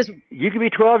just. You can be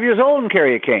 12 years old and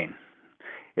carry a cane.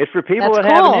 It's for people that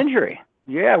have an injury.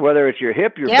 Yeah, whether it's your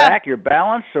hip, your back, your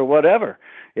balance, or whatever.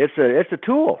 It's a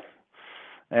tool,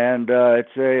 and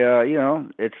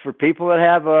it's for people that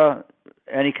have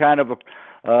any kind of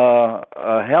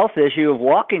a health issue of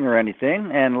walking or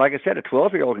anything. And like I said, a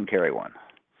 12-year-old can carry one.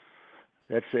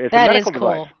 It's a medical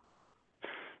device.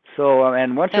 So,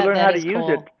 and once you learn how to use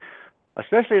it,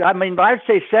 especially, I'd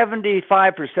say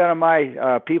 75% of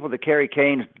my people that carry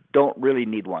canes don't really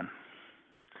need one.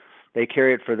 They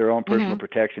carry it for their own personal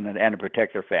protection and to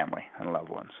protect their family and loved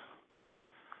ones.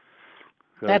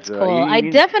 That's cool. I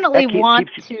definitely want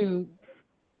to.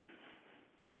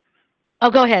 Oh,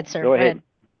 go ahead, sir. Go ahead.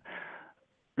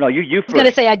 No, you first. I was going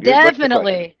to say,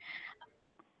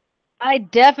 I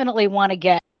definitely want to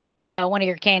get one of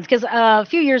your canes, because a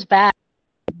few years back,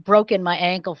 broken my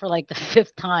ankle for like the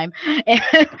 5th time,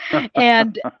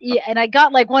 and I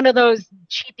got like one of those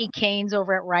cheapy canes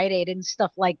over at Rite Aid and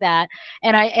stuff like that,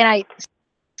 and I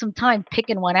some time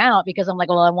picking one out because I'm like,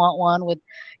 well, I want one with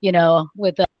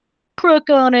a crook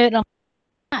on it. And I'm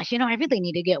like, gosh, I really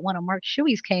need to get one of Mark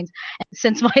Shuey's canes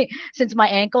since my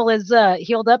ankle is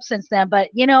healed up since then. But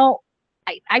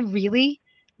I really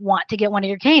want to get one of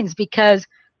your canes because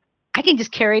I can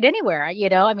just carry it anywhere.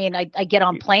 I mean, I get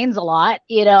on planes a lot,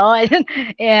 and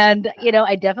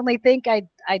I definitely think I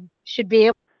should be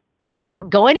able to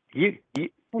go in. You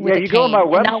go on my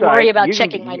website. And not worry about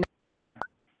checking my.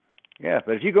 Yeah,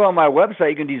 but if you go on my website,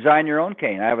 you can design your own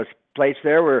cane. I have a place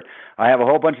there where I have a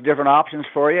whole bunch of different options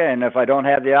for you, and if I don't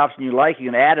have the option you like, you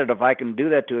can add it if I can do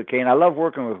that to a cane. I love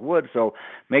working with wood, so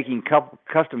making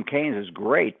custom canes is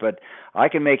great, but I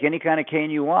can make any kind of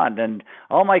cane you want, and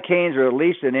all my canes are at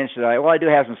least an inch. I do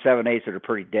have some 7/8 that are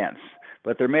pretty dense,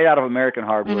 but they're made out of American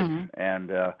hardwood, and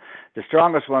the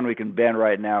strongest one we can bend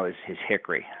right now is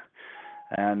hickory.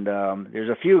 And there's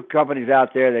a few companies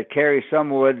out there that carry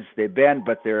some woods. They bend,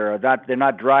 but they're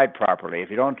not dried properly. If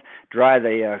you don't dry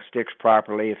the sticks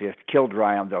properly, if you kiln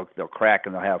dry them, they'll crack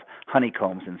and they'll have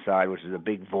honeycombs inside, which is a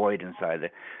big void inside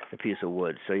the piece of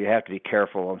wood. So you have to be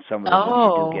careful on some of the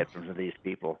ones you do get from these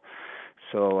people.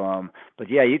 So, but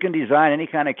yeah, you can design any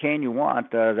kind of cane you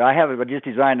want. I just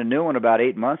designed a new one about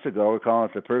 8 months ago. We're calling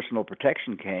it the Personal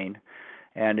Protection Cane.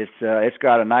 And it's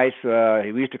got a nice,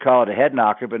 we used to call it a head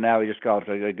knocker, but now we just call it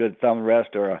a good thumb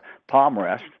rest or a palm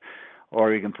rest.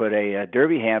 Or you can put a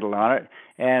derby handle on it.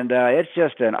 And it's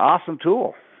just an awesome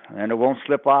tool. And it won't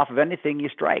slip off of anything you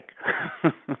strike.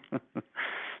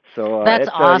 So that's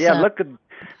awesome.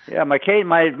 My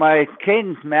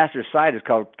CaneMasters site is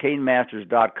called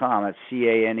CaneMasters.com. That's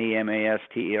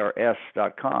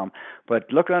CaneMasters.com. But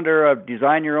look under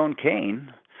Design Your Own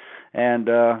Cane. And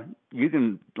you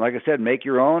can, like I said, make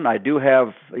your own. I do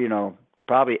have,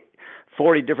 probably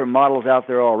 40 different models out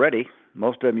there already.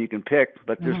 Most of them you can pick,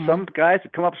 but there's some guys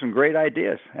that come up with some great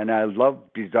ideas, and I love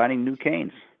designing new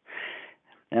canes.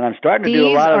 And I'm starting to do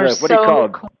a lot of the, what do you call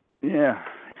it? Cool. Yeah.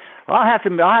 Well, I'll have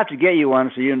to get you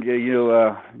one. So you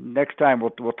next time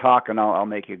we'll talk, and I'll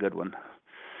make you a good one,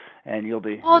 and you'll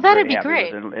be. Oh, that'd be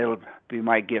great. It'll be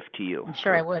my gift to you. I'm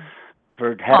sure I would.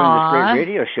 For having this great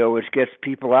radio show, which gets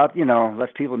people out,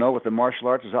 lets people know what the martial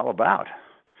arts is all about.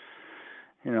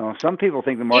 Some people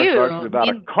think the martial arts is about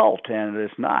a cult, and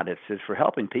it's not. It's for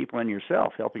helping people and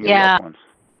yourself, helping your loved ones,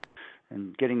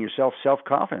 and getting yourself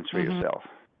self-confidence for yourself.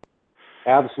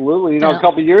 Absolutely. A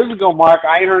couple of years ago, Mark,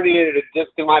 I herniated a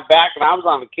disc in my back, and I was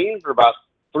on the cane for about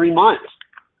 3 months.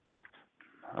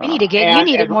 You need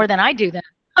it more than I do then.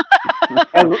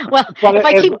 If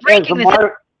I keep breaking this.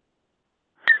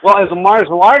 Well, as a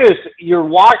martial artist, you're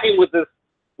walking with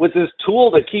this tool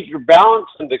to keep your balance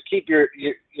and to keep your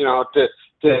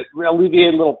to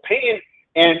alleviate a little pain,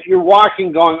 and you're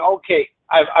walking going, okay,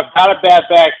 I've got a bad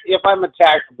back. If I'm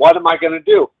attacked, what am I going to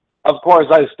do? Of course,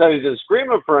 I studied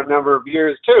Eskrima for a number of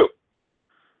years too.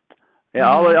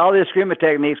 Yeah, all the Eskrima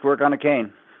techniques work on a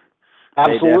cane.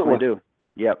 Absolutely. They definitely do.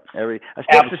 Yep, a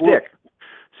stick's a stick.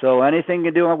 So anything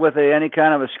you do with any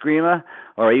kind of a Eskrima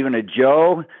or even a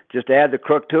Joe, just add the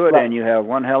crook to it, and you have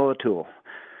one hell of a tool.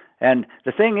 And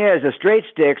the thing is, the straight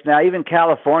sticks, now even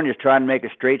California's trying to make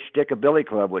a straight stick a billy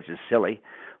club, which is silly.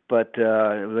 But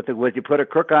with you put a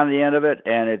crook on the end of it,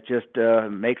 and it just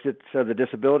makes it so the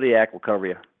Disability Act will cover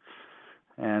you.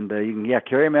 And you can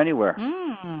carry them anywhere.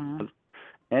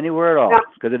 Anywhere at all,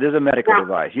 because it is a medical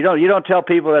device. You don't tell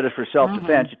people that it's for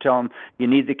self-defense. You tell them you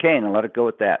need the cane and let it go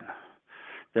with that.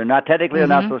 They're not technically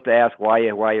not supposed to ask why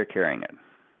you're carrying it.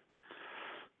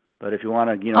 But if you want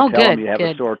to, tell them you have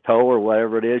a sore toe or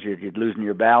whatever it is, you're losing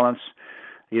your balance.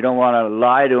 You don't want to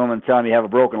lie to them and tell them you have a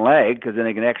broken leg, because then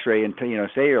they can X-ray and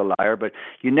say you're a liar. But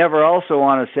you never also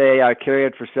want to say I carry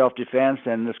it for self-defense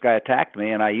and this guy attacked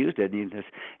me and I used it. You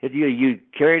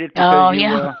carried it because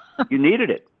you needed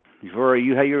it, or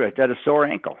you had a sore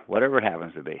ankle, whatever it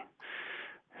happens to be.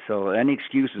 So any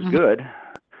excuse is good.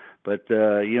 But,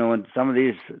 when some of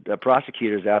these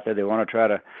prosecutors out there, they want to try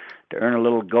to earn a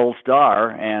little gold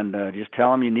star, and just tell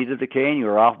them you needed the cane, you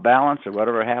were off balance, or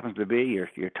whatever it happens to be, your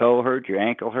toe hurt, your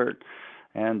ankle hurt,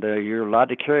 and you're allowed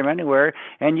to carry them anywhere,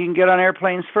 and you can get on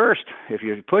airplanes first if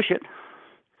you push it.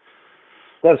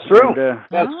 That's true.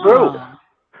 That's true.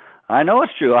 I know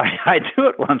it's true. I do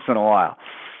it once in a while,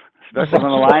 especially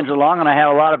when the lines are long and I have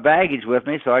a lot of baggage with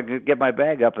me, so I can get my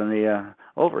bag up in the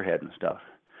overhead and stuff.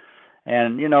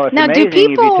 And it's now, amazing do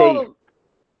people,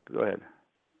 Go ahead.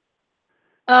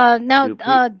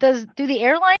 Do the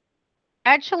airlines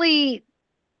actually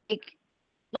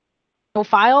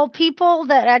profile people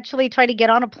that actually try to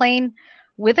get on a plane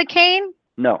with a cane?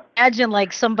 No. Imagine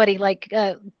somebody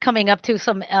coming up to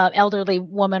some elderly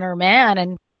woman or man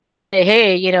and say,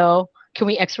 "Hey, can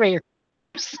we X-ray your?"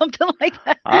 Something like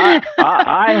that.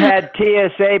 I had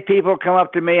TSA people come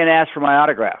up to me and ask for my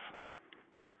autograph.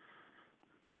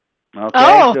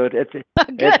 Okay, so it's a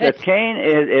cane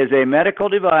is a medical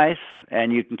device,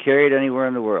 and you can carry it anywhere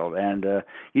in the world. And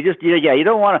you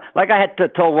don't want to. Like I had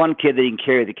told one kid that he can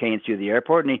carry the cane through the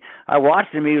airport, and I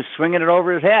watched him. He was swinging it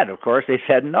over his head. Of course, they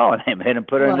said no, and they made him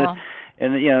put it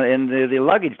in the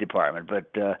luggage department. But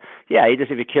if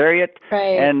you carry it,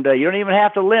 and you don't even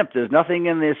have to limp. There's nothing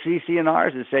in the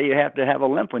CC&Rs that say you have to have a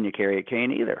limp when you carry a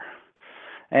cane either.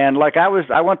 And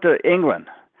I went to England.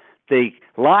 The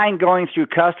line going through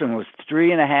custom was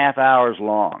 3.5 hours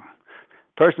long.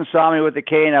 Person saw me with the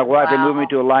cane. They moved me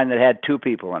to a line that had 2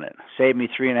 people in it. Saved me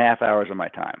 3.5 hours of my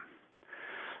time.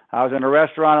 I was in a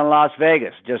restaurant in Las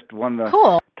Vegas, just won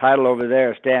the title over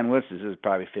there. Stan Winston, this is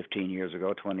probably 15 years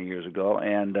ago, 20 years ago,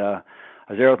 and I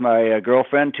was there with my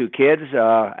girlfriend, 2 kids,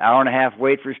 hour and a half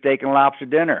wait for steak and lobster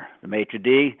dinner. The maitre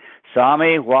d' saw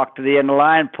me, walked to the end of the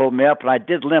line, pulled me up, and I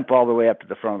did limp all the way up to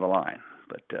the front of the line.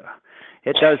 But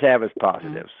it does have its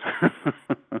positives.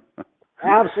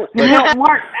 Absolutely.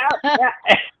 Mark,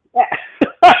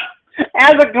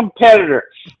 as a competitor,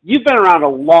 you've been around a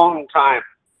long time.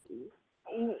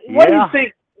 What do you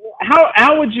think?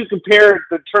 How would you compare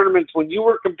the tournaments when you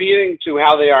were competing to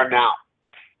how they are now?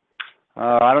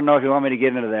 I don't know if you want me to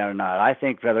get into that or not. I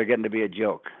think that they're getting to be a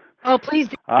joke. Oh, please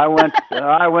do. I went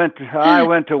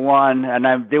to one,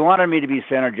 and they wanted me to be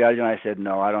center judge, and I said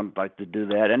no, I don't like to do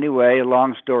that. Anyway,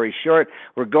 long story short,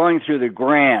 we're going through the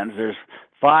grands. There's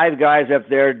 5 guys up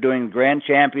there doing grand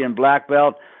champion black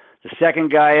belt. The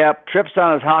second guy up trips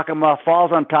on his hakama,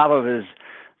 falls on top of his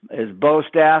bow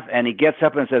staff, and he gets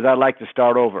up and says, "I'd like to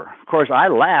start over." Of course, I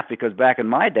laugh because back in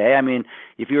my day, I mean,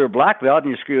 if you were a black belt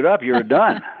and you screwed up, you were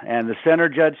done. And the center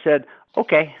judge said,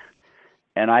 "Okay."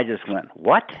 And I just went,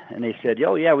 "What?" And they said,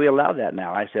 "Oh, yeah, we allow that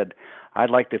now." I said, "I'd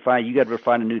like to you got to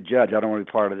find a new judge. I don't want to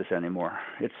be part of this anymore."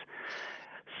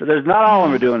 So there's not all of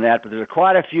them are doing that, but there's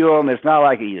quite a few of them. It's not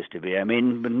like it used to be. I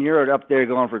mean, when you're up there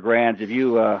going for grands, if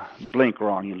you blink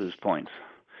wrong, you lose points.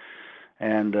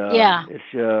 And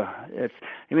it's.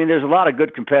 I mean, there's a lot of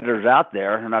good competitors out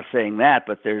there. I'm not saying that,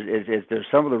 but there's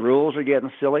some of the rules are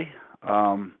getting silly.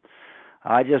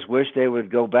 I just wish they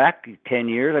would go back 10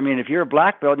 years. I mean, if you're a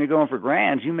black belt and you're going for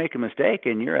grands, you make a mistake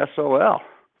and you're SOL.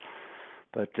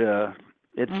 But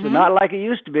it's not like it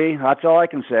used to be. That's all I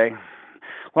can say.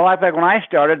 Well, in fact, when I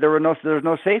started, there was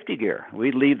no safety gear.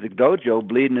 We'd leave the dojo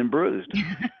bleeding and bruised.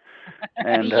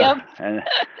 And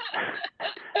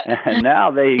and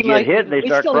now they get hit and they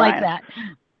start crying. We still like that.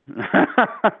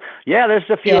 Yeah, there's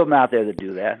a few of them out there that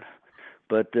do that.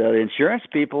 But the insurance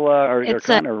people are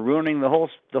kind of ruining the whole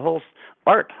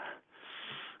art.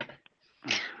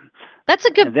 That's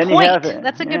a good point.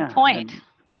 That's a good point.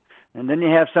 And then you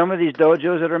have some of these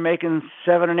dojos that are making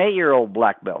 7- and 8-year-old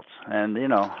black belts. And,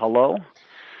 hello?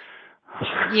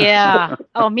 Yeah.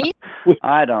 Oh, me?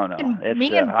 I don't know.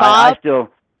 Me and Bob I still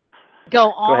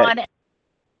go on.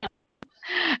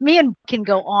 Me and can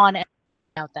go on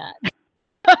about that.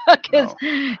 Because,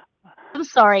 I'm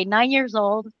sorry, 9 years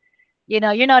old.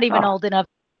 You're not even old enough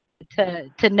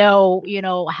to know,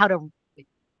 how to,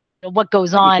 what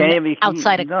goes on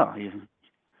outside of.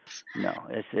 No,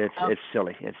 it's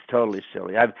silly. It's totally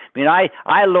silly. I mean, I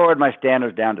lowered my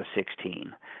standards down to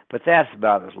 16, but that's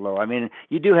about as low. I mean,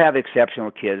 you do have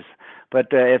exceptional kids, but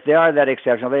if they are that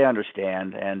exceptional, they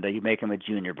understand, and you make them a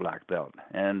junior black belt,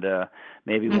 and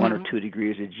maybe 1 or 2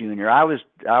 degrees of junior. I was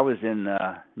in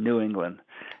New England.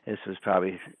 This was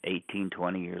probably 18,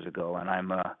 20 years ago, and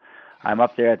I'm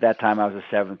up there at that time. I was a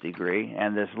 7th degree,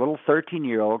 and this little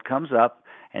 13-year-old comes up,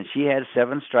 and she had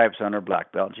 7 stripes on her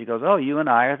black belt. And she goes, "Oh, you and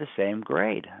I are the same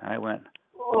grade." I went,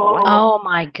 "What?" Oh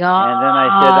my God! And then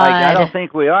I said, "I don't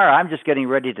think we are. I'm just getting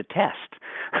ready to test."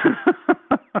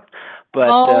 But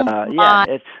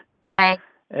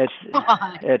it's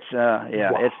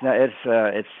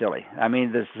silly. I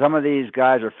mean, some of these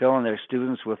guys are filling their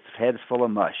students with heads full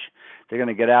of mush. They're going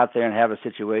to get out there and have a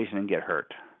situation and get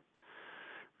hurt.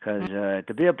 Because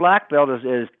to be a black belt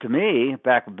is, to me,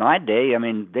 back in my day, I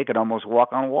mean, they could almost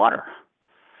walk on water.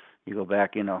 You go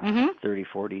back, 30,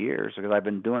 40 years, because I've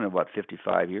been doing it,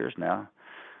 55 years now.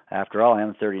 After all,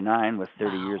 I'm 39 with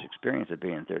 30 years experience of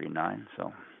being 39,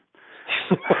 so.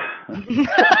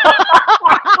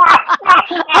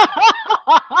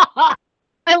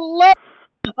 I love.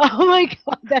 Oh my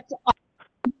God, that's awesome.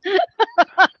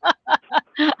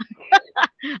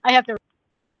 I have to.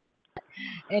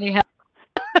 Anyhow.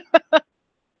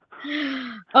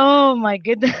 Oh my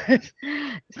goodness!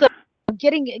 So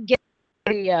getting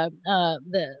the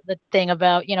thing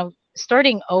about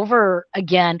starting over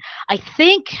again. I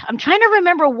think I'm trying to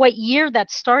remember what year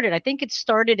that started. I think it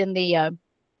started in the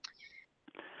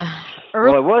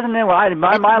early. Well, it wasn't in my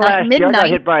last year. I got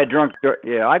hit by a drunk.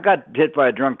 Yeah, I got hit by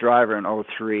a drunk driver in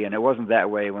 2003, and it wasn't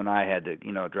that way when I had to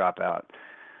drop out.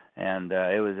 And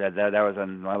it was that was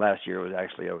on my last year. It was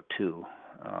actually 2002.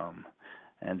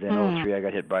 And then 2003, I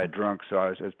got hit by a drunk, so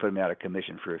it was putting me out of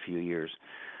commission for a few years.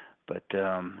 But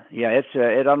it's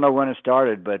I don't know when it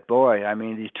started, but boy, I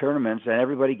mean, these tournaments and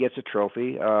everybody gets a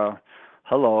trophy.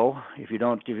 Hello, if you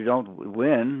don't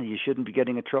win, you shouldn't be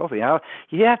getting a trophy.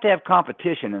 You have to have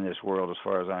competition in this world, as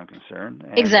far as I'm concerned.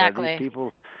 And, exactly. These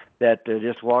people that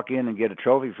just walk in and get a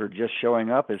trophy for just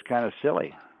showing up is kind of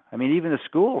silly. I mean, even the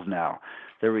schools now,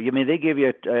 they give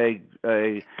you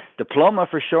a diploma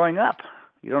for showing up.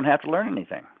 You don't have to learn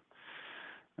anything.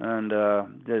 And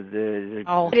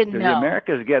the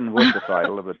America is getting wussified a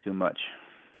little bit too much.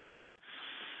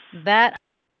 That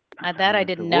I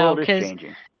didn't know, because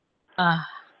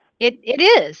it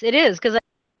is because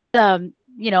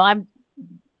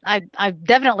I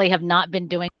definitely have not been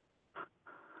doing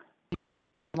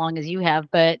as long as you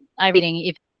have, but I mean,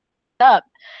 if up,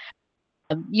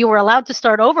 you were allowed to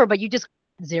start over, but you just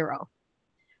 0.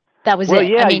 That was it.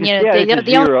 Yeah, I mean, it's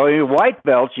 0. Your white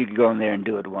belts, you can go in there and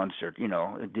do it once, or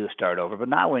do a start over, but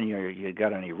not when you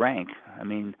got any rank. I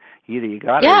mean, either you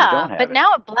got it or you don't have it. But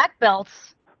now at black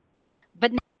belts,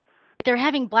 they're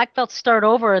having black belts start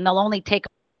over, and they'll only take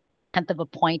 1/10 of a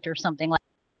point or something like that.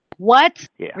 What?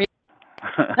 Yeah.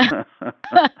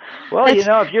 Well,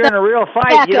 if you're in a real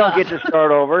fight, you don't get to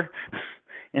start over.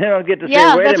 You don't get to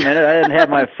say, "Wait a minute, I didn't have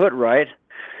my foot right.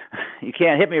 You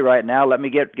can't hit me right now. Let me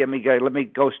go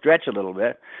stretch a little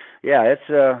bit." Yeah, it's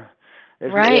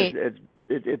right.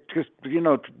 It's just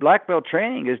black belt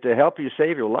training is to help you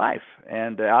save your life.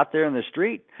 And out there in the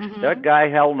street, that guy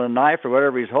holding a knife or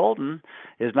whatever he's holding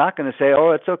is not going to say,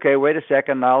 "Oh, it's okay. Wait a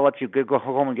second. I'll let you go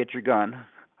home and get your gun.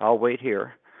 I'll wait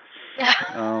here."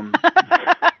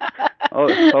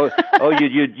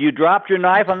 You dropped your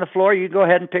knife on the floor. You go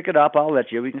ahead and pick it up. I'll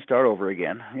let you. We can start over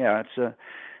again. Yeah,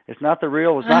 it's not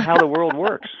how the world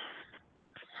works.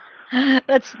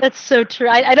 That's so true.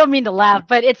 I don't mean to laugh,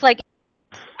 but it's like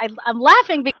I'm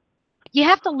laughing because you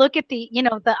have to look at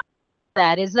that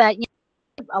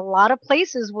a lot of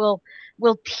places will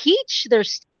teach their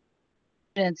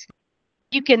students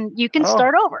you can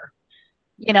start over.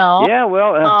 Yeah,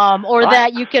 well, or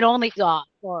that you can only stop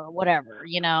or whatever.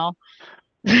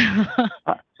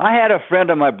 I had a friend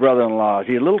of my brother-in-law's.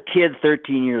 He's a little kid,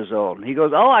 13 years old. And he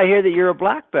goes, "Oh, I hear that you're a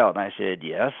black belt." And I said,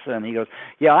 "Yes." And he goes,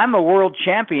 "Yeah, I'm a world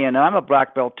champion. I'm a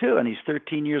black belt too." And he's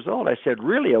 13 years old. I said,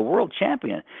 "Really, a world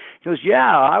champion?" He goes,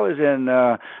 "Yeah, I was in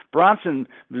Bronson,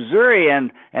 Missouri,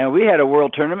 and we had a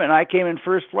world tournament, and I came in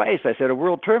first place." I said, "A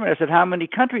world tournament?" I said, "How many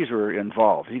countries were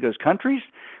involved?" He goes, "Countries?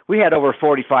 We had over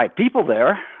 45 people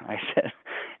there." I said,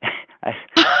 I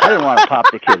didn't want to pop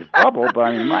the kid's bubble, but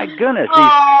I mean, my goodness,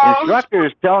 these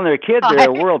instructors telling their kids they're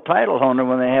a world title holder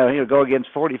when they go against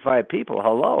 45 people.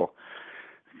 Hello,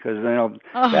 because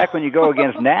back when you go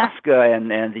against NASCA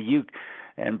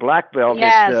and black belt,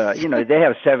 yes. They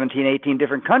have 17, 18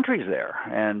 different countries there,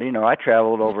 and I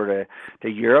traveled over to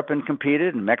Europe and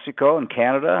competed in Mexico and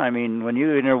Canada. I mean, when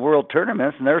you're in a world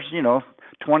tournaments, and there's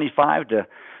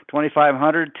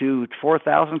 2,500 to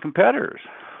 4,000 competitors.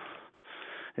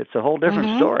 It's a whole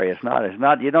different story. It's not.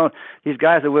 These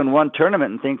guys that win one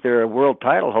tournament and think they're a world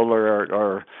title holder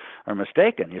are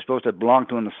mistaken. You're supposed to belong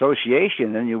to an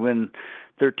association, and you win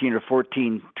 13 or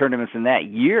 14 tournaments in that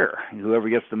year. Whoever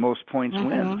gets the most points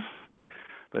wins,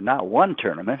 but not one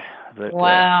tournament. But,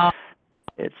 wow.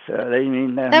 Maybe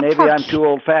I'm too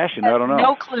old-fashioned. I don't know.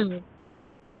 No clue.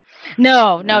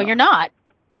 No, you're not.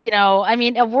 I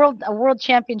mean, a world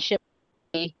championship.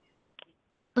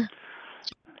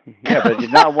 Yeah, but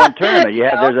it's not one tournament.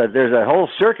 There's a whole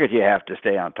circuit you have to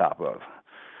stay on top of.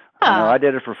 I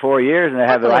did it for 4 years, and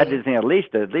I did at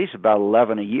least about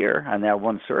 11 a year on that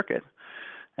one circuit,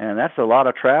 and that's a lot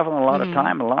of travel and a lot of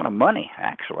time and a lot of money.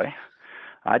 Actually,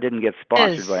 I didn't get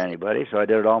sponsored by anybody, so I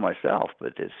did it all myself.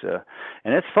 But it's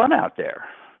fun out there,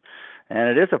 and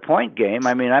it is a point game.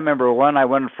 I mean, I remember I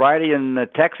went Friday in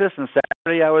Texas, and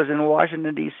Saturday I was in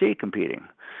Washington D.C. competing,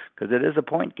 because it is a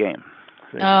point game.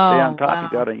 So stay on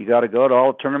top. Wow. You got to go to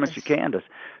all the tournaments you can to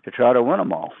try to win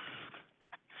them all.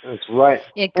 That's right.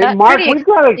 Hey, Mark, we've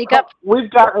got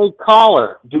a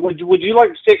caller. Would you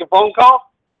like to take a phone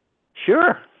call?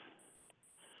 Sure.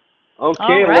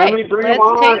 Okay, let me bring him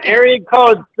on. Area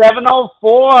code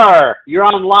 704. You're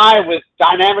on live with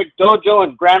Dynamic Dojo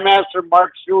and Grandmaster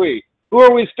Mark Shuey. Who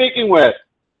are we speaking with?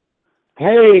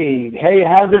 Hey,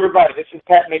 how's everybody? This is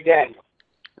Pat McDaniel.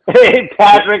 Hey,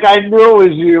 Patrick, I knew it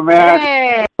was you, man.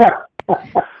 Hey.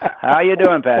 How you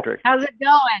doing, Patrick? How's it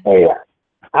going? Hey,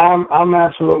 I'm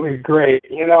absolutely great.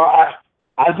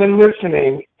 I've been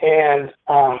listening, and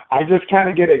I just kind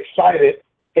of get excited.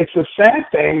 It's a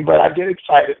sad thing, but I get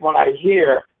excited when I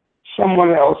hear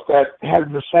someone else that has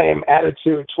the same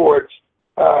attitude towards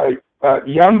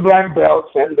young black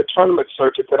belts and the tournament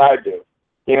circuit that I do.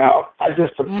 I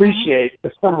just appreciate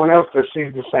that someone else that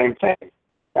sees the same thing.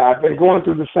 I've been going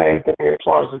through the same thing as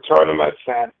far as the tournaments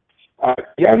and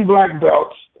young black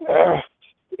belts.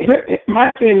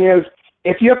 My thing is,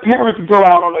 if your parents go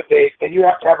out on a date and you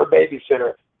have to have a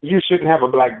babysitter, you shouldn't have a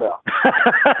black belt.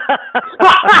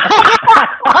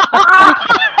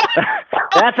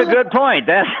 That's a good point.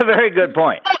 That's a very good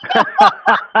point.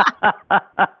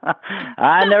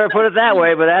 I never put it that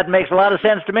way, but that makes a lot of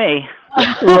sense to me.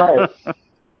 Right.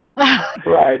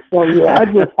 Right. So yeah, I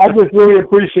just really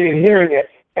appreciate hearing it.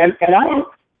 And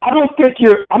I don't think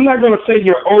I'm not going to say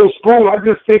you're old school. I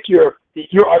just think you're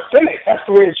authentic. That's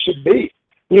the way it should be.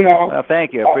 You know. Well,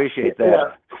 thank you. I appreciate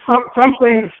that. Some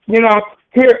things, you know.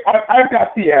 Here, I've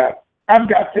got this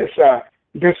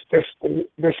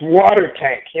water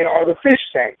tank, you know, or the fish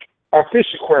tank, or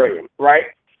fish aquarium, right?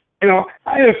 You know,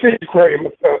 I had a fish aquarium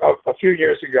a few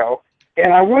years ago,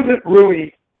 and I wasn't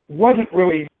really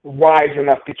wise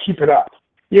enough to keep it up.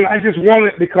 You know, I just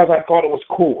wanted it because I thought it was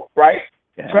cool, right?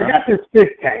 Yeah. So I got this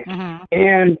fish tank,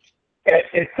 and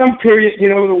at some period, you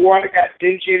know, the water got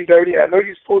dingy and dirty. I know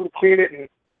you're supposed to clean it and,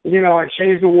 you know, and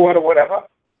change the water, whatever.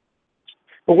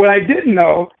 But what I didn't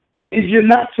know is you're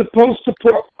not supposed to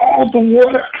pour all the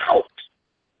water out,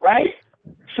 right?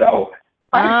 So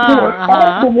I poured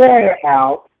all the water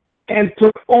out and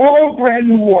put all brand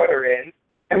new water in,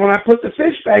 and when I put the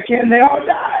fish back in, they all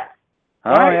died.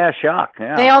 Oh, right? Yeah, shock.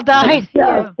 Yeah. They all died.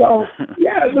 Yeah, so,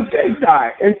 yeah, the fish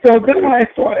died. And so then when I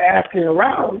started asking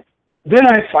around, then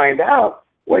I find out,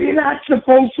 well, you're not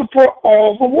supposed to pour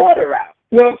all the water out.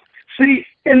 Well, see,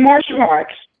 in martial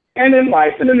arts and in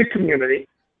life and in the community,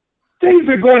 things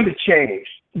are going to change.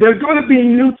 There's going to be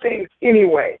new things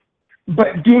anyway.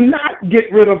 But do not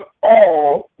get rid of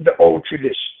all the old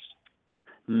traditions.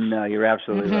 No, you're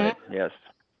absolutely right. Yes.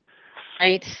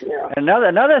 Right. Yeah.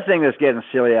 Another thing that's getting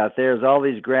silly out there is all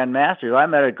these Grandmasters. I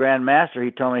met a Grandmaster.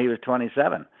 He told me he was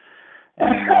 27.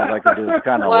 And I like to just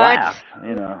kind of laugh,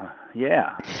 you know.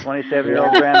 Yeah,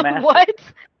 27-year-old Grandmaster. What?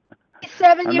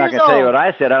 7 I'm years old. not going to tell you what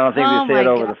I said. I don't think we say it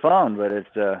over God. the phone, but it's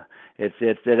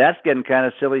that's getting kind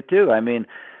of silly too. I mean,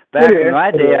 back in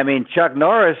my day, I mean, Chuck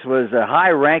Norris was a high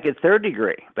rank at 3rd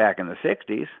degree back in the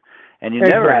 60s, and you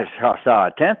never saw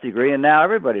a 10th degree, and now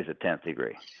everybody's a 10th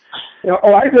degree. You know,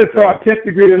 I just saw a 10th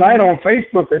degree tonight on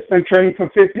Facebook that's been training for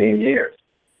 15 years.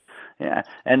 Yeah,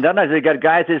 and sometimes they got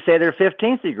guys that say they're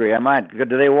 15th degree.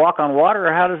 Do they walk on water,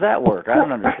 or how does that work? I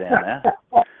don't understand that.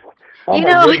 You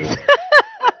know,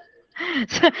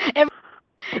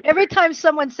 every time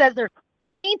someone says they're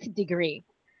 15th degree,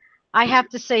 I have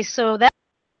to say, so that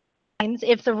means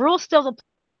if the rule still applies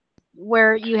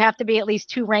where you have to be at least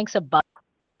 2 ranks above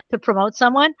to promote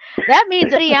someone, that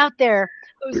means anybody out there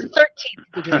who's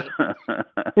 13th degree.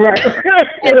 Right.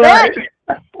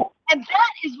 And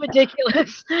that is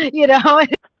ridiculous, you know.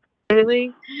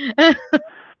 Really?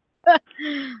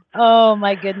 Oh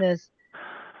my goodness.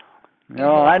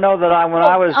 No, I know that when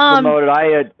I was promoted,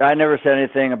 I never said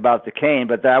anything about the cane,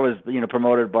 but that was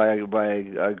promoted by a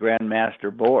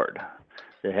Grandmaster board,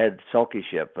 the head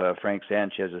Sokeship. Frank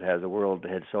Sanchez has the world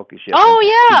head Sokeship. Oh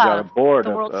yeah, he's got a board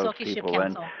the of World Sokeship people,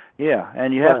 Council.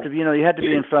 And you have to you have to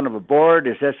be in front of a board,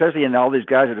 especially in all these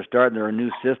guys that are starting their new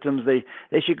systems. They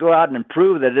should go out and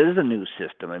prove that it is a new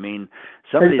system. I mean,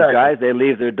 some of these guys, they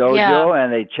leave their dojo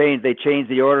and they change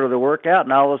the order of the workout,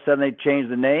 and all of a sudden they change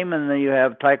the name, and then you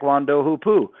have Tae Kwon Do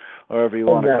Hupu, or whatever you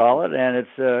want to call it, and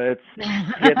it's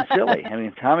getting silly. I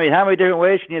mean, how many different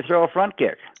ways can you throw a front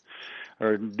kick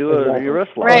or do a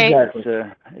wrist lock? Right.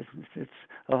 It's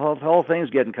the whole thing's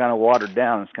getting kind of watered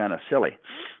down. It's kind of silly.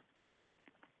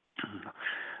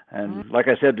 And like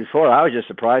I said before, I was just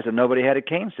surprised that nobody had a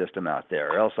cane system out there,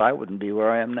 or else I wouldn't be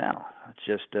where I am now. It's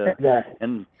just,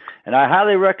 and I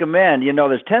highly recommend,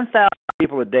 there's 10,000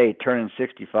 people a day turning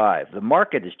 65. The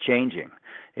market is changing.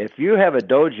 If you have a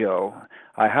dojo,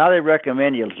 I highly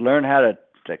recommend you learn how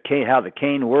the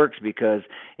cane works, because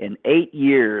in 8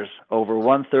 years, over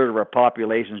 1/3 of our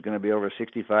population is going to be over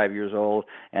 65 years old,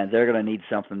 and they're going to need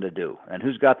something to do. And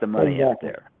who's got the money out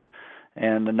there?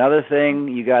 And another thing,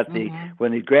 you got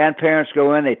when the grandparents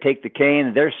go in, they take the cane,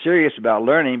 and they're serious about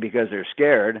learning because they're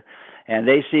scared, and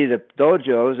they see the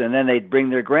dojos, and then they bring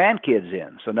their grandkids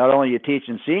in. So not only are you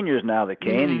teaching seniors now the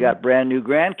cane, you got brand new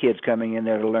grandkids coming in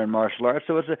there to learn martial arts.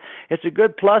 So it's a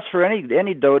good plus for any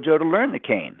dojo to learn the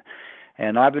cane.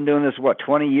 And I've been doing this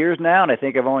 20 years now, and I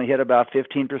think I've only hit about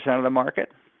 15% of the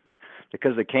market,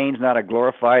 because the cane's not a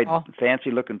glorified,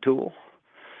 fancy-looking tool.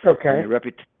 Okay.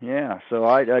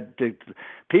 So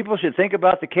people should think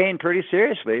about the cane pretty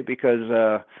seriously, because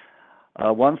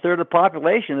 1/3 of the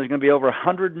population, there's going to be over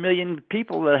 100 million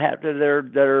people that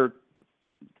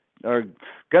are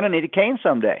going to need a cane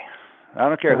someday. I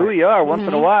don't care who you are. Once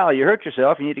in a while, you hurt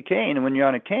yourself, you need a cane, and when you're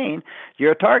on a cane,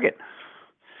 you're a target.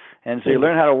 And so you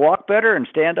learn how to walk better and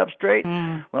stand up straight.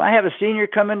 When I have a senior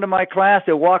come into my class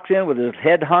that walks in with his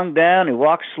head hung down, he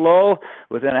walks slow,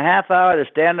 within a half hour they're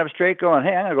standing up straight going,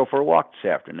 hey, I'm going to go for a walk this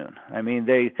afternoon. I mean,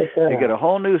 they get a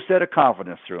whole new set of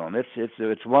confidence through them.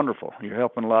 It's wonderful. You're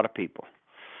helping a lot of people.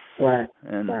 Right.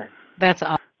 And that's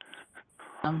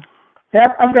awesome. Yeah,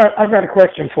 I've got a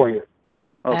question for you.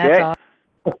 Okay. Awesome.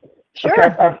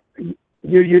 Sure. Okay,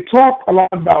 you talk a lot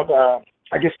about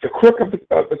I guess the crook of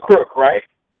the crook, right?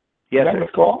 Yes, is that what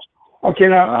it's called? Okay,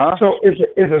 now, so is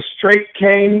a straight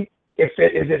cane, is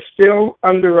it still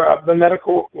under the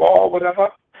medical law or whatever?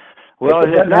 Well,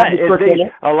 it's not.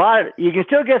 You can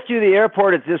still get through the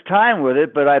airport at this time with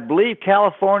it, but I believe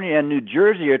California and New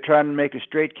Jersey are trying to make a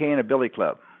straight cane a billy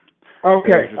club.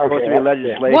 Okay. There's supposed to be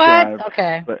legislation on it.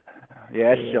 Okay. But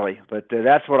yeah, it's silly. But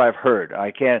that's what I've heard.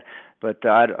 I can't. But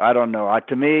I don't know.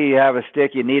 To me, you have a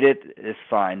stick, you need it, it's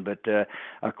fine. But a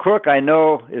crook, I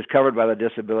know, is covered by the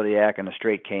Disability Act, and a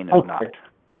straight cane is not.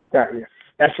 Got you.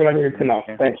 That's what I needed to know.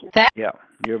 Thank you. Yeah,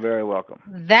 you're very welcome.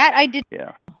 That I did.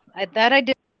 Yeah. I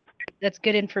did. That's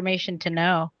good information to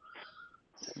know.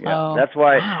 Yeah, that's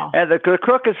why. Wow. And the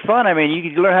crook is fun. I mean,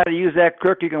 you can learn how to use that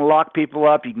crook. You can lock people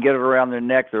up. You can get it around their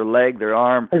neck, their leg, their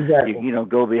arm. Exactly. You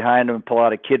go behind them and pull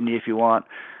out a kidney if you want.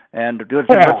 And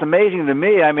what's amazing to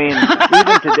me, I mean,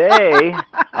 even today,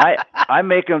 I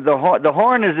make them, the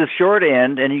horn is the short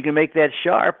end, and you can make that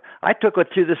sharp. I took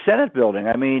it to the Senate building.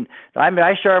 I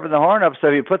sharpened the horn up so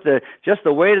if you put just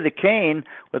the weight of the cane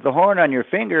with the horn on your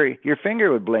finger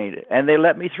would blade it, and they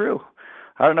let me through.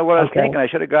 I don't know what I was thinking. I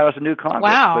should have got us a new Congress.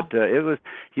 Wow. But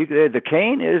the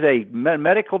cane is a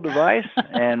medical device,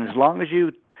 and as long as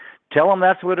you tell them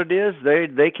that's what it is,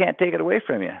 they can't take it away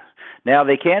from you. Now,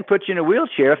 they can put you in a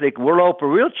wheelchair. If they whirl up a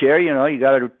wheelchair, you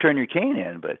got to turn your cane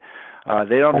in, but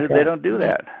they don't do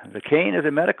that. The cane is a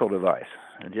medical device,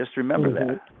 and just remember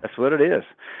that. That's what it is,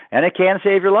 and it can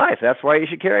save your life. That's why you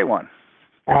should carry one.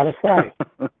 That's right.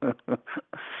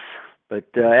 But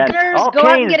and all go canes,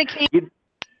 out and get a cane.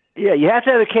 You have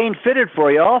to have a cane fitted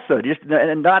for you also.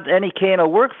 And not any cane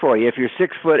will work for you. If you're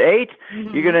 6'8",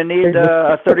 you're going to need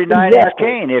a 39-inch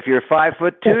cane. If you're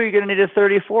 5'2", you're going to need a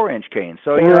 34-inch cane.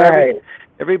 So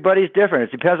everybody's different.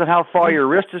 It depends on how far your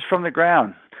wrist is from the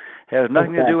ground. It has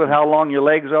nothing to do with how long your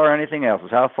legs are or anything else.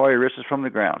 It's how far your wrist is from the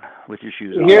ground with your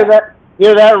shoes on. Hear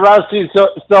that, Rusty? So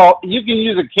you can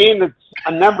use a cane that's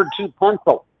a number 2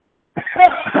 pencil. Oh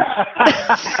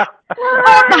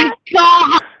my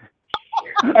God!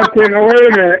 Okay, now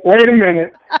wait a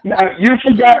minute. Now you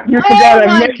forgot I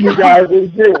met you guys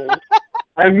in June.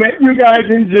 I met you guys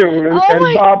in June, and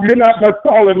Bob, you're not much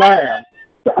taller than I am.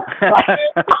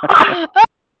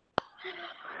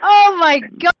 Oh my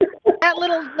God! That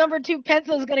little number 2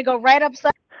 pencil is going to go right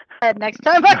upside my head next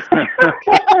time I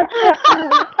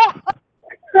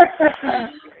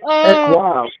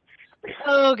Wow.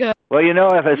 Oh God. Well,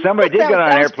 if somebody did get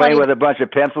on an airplane with a bunch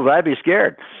of pencils, I'd be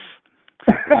scared.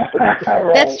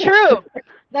 That's true.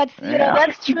 That's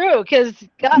that's true. Because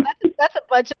God, that's a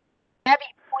bunch of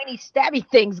heavy, pointy, stabby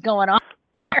things going on.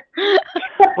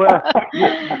 Well,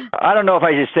 I don't know if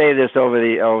I should say this over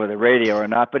the radio or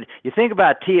not, but you think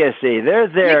about TSA. They're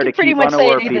there to keep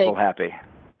unaware people happy.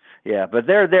 Yeah, but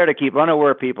they're there to keep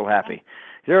unaware people happy.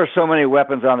 There are so many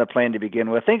weapons on the plane to begin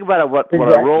with. Think about what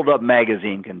a rolled-up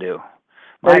magazine can do.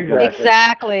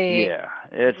 Exactly. Yeah,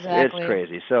 it's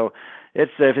crazy. So. If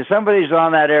somebody's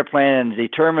on that airplane and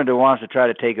determined or wants to try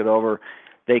to take it over,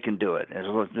 they can do it.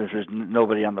 There's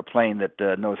nobody on the plane that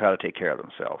knows how to take care of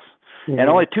themselves. Mm-hmm. And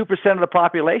only 2% of the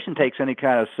population takes any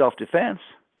kind of self-defense.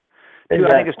 I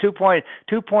think it's 2.5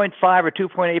 or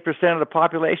 2.8% of the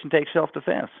population takes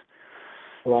self-defense.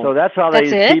 Wow. So that's how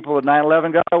people at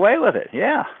 9/11 got away with it.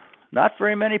 Yeah, not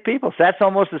very many people. So that's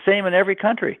almost the same in every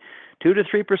country. 2 to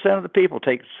 3% of the people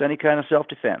take any kind of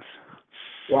self-defense.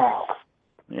 Wow.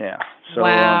 Yeah. So,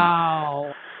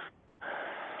 wow.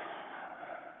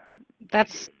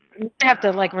 That's you have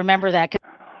to remember that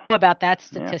about that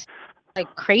statistic.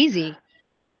 Crazy.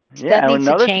 Yeah, and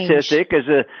another statistic is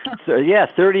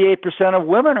 38% of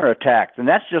women are attacked, and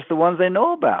that's just the ones they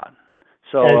know about.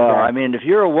 So if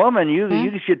you're a woman,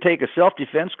 you should take a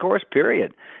self-defense course.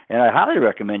 Period. And I highly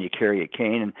recommend you carry a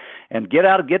cane and get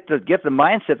the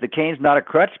mindset the cane's not a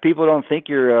crutch. People don't think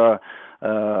you're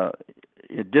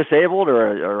disabled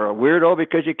or a weirdo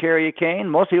because you carry a cane.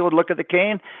 Most people would look at the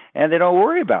cane and they don't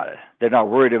worry about it. They're not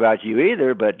worried about you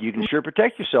either, but you can sure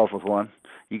protect yourself with one.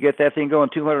 You get that thing going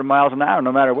 200 miles an hour,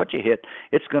 no matter what you hit,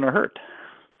 it's going to hurt.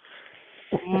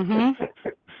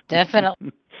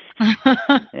 Definitely.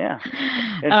 Yeah.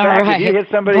 In fact, if you hit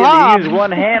somebody that uses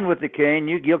one hand with the cane,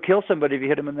 you'll kill somebody if you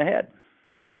hit them in the head.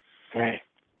 Right.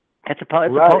 It's a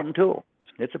potent tool.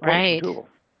 It's a potent tool.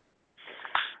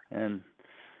 And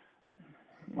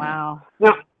wow.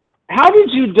 Now, how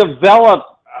did you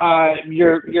develop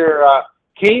your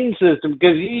cane system?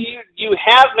 Because you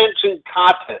have mentioned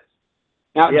katas.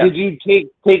 Now, did you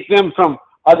take them from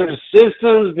other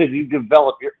systems? Did you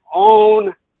develop your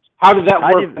own? How did that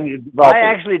work? I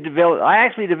actually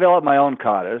developed my own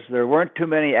katas. There weren't too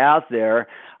many out there.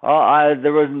 There's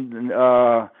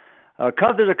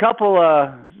a couple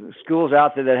schools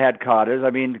out there that had katas.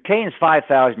 I mean, cane's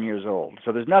 5,000 years old,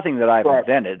 so there's nothing that I've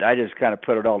invented. I just kind of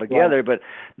put it all together, but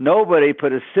nobody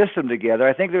put a system together.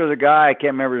 I think there was a guy, I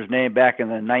can't remember his name, back in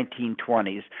the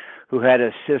 1920s, who had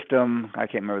a system. I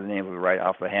can't remember the name of it right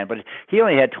off the hand, but he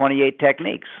only had 28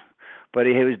 techniques. But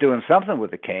he was doing something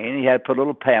with the cane. He had put a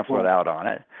little pamphlet out on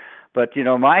it. But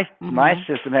my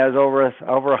system has over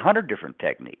 100 different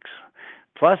techniques,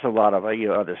 plus a lot of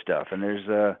other stuff. And there's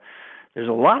a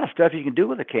lot of stuff you can do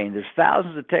with a cane. There's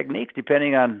thousands of techniques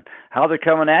depending on how they're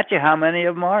coming at you, how many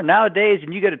of them are. Nowadays,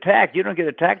 when you get attacked, you don't get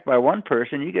attacked by one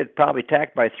person. You get probably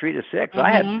attacked by 3 to 6.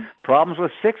 I had problems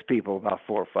with 6 people about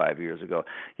 4 or 5 years ago.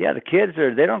 Yeah, the kids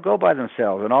they don't go by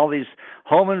themselves. And all these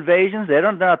home invasions, they're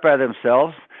not by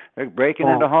themselves. They're breaking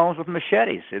into homes with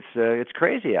machetes. It's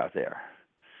crazy out there.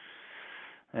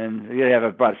 And you have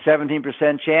about a 17%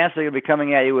 chance they're going to be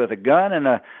coming at you with a gun,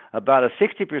 and about a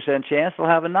 60% chance they'll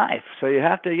have a knife. So you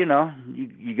have to,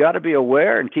 you got to be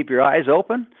aware and keep your eyes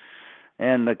open.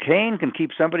 And the cane can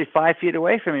keep somebody 5 feet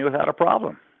away from you without a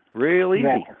problem. Real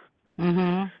easy.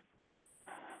 Yeah,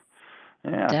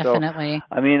 definitely.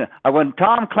 So, I mean, when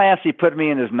Tom Clancy put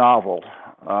me in his novel,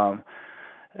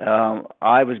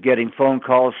 I was getting phone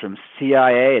calls from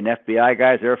CIA and FBI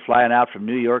guys. They were flying out from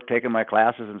New York, taking my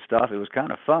classes and stuff. It was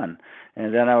kind of fun.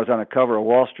 And then I was on the cover of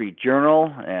Wall Street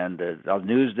Journal, and the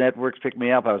news networks picked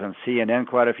me up. I was on CNN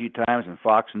quite a few times, and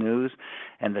Fox News,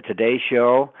 and the Today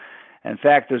Show. In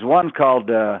fact, there's one called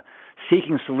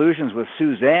Seeking Solutions with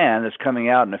Suzanne that's coming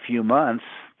out in a few months.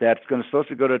 That's supposed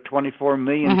to go to 24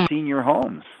 million senior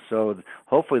homes. So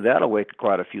hopefully that'll wake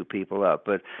quite a few people up.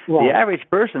 But the average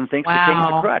person thinks the cane's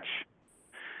a crutch.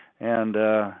 And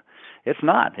it's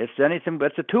not. It's anything but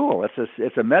it's a tool.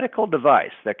 It's a medical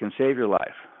device that can save your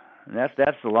life. And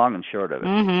that's the long and short of it.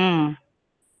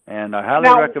 And I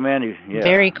highly recommend you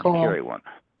very cool. carry one.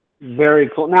 Very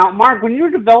cool. Now, Mark, when you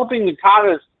were developing the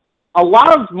katas, a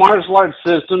lot of martial arts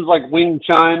systems like Wing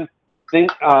Chun,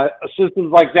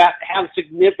 systems like that have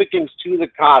significance to the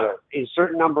kata, a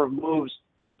certain number of moves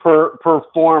per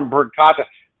form, per kata.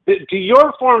 Do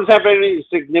your forms have any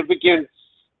significance?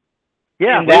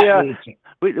 Yeah,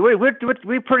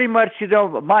 we pretty much,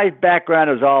 my background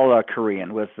is all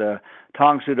Korean with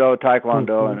Tang Soo Do, Tae Kwon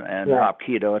Do, and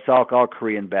Hapkido. It's all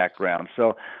Korean background.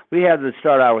 So we have to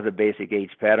start out with a basic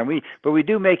H pattern. But we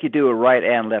do make you do it right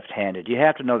and left-handed. You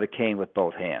have to know the cane with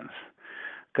both hands,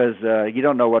 because you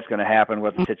don't know what's going to happen,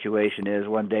 what the situation is.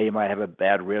 One day you might have a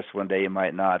bad wrist, one day you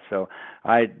might not. So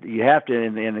you have to,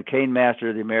 in the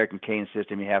CaneMaster, the American cane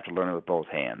system, you have to learn it with both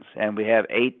hands. And we have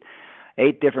eight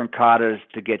different katas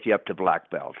to get you up to black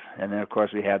belt. And then, of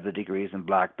course, we have the degrees in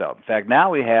black belt. In fact, now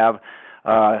we have,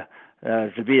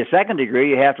 to be a second degree,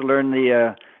 you have to learn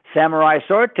the samurai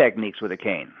sword techniques with a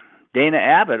cane. Dana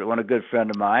Abbott, a good friend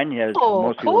of mine,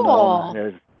 most people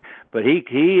know, but he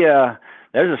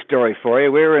there's a story for you.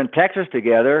 We were in Texas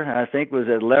together. I think it was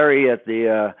at Larry at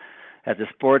the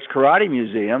Sports Karate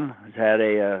Museum. Had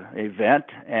a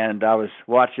event, and I was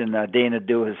watching Dana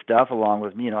do his stuff along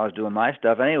with me. I was doing my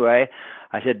stuff anyway.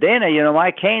 I said, Dana,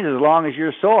 my cane's as long as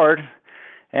your sword.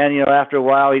 And after a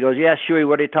while, he goes, "Yeah, Shuey,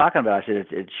 what are you talking about?" I said,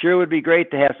 "It sure would be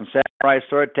great to have some samurai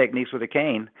sword techniques with a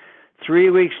cane." 3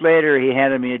 weeks later, he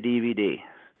handed me a DVD.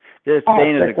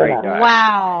 Dana's a great guy.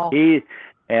 Wow.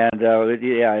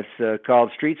 It's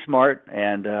called Street Smart,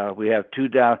 and we have two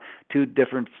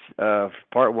different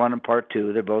part 1 and part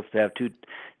 2. They both have 2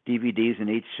 DVDs in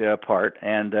each part,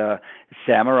 and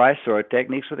samurai sword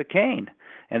techniques with a cane.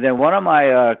 And then one of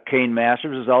my cane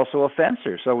masters is also a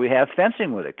fencer, so we have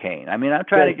fencing with a cane. I mean, I'm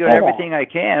trying to do everything I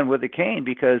can with a cane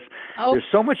because there's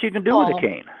so much you can do with a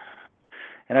cane,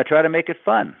 and I try to make it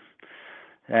fun.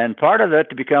 And part of it,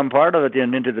 to become part of it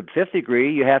into the 5th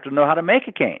degree, you have to know how to make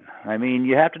a cane. I mean,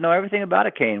 you have to know everything about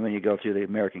a cane when you go through the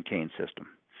American cane system.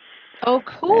 Oh,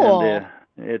 cool. And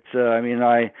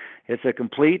it's a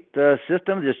complete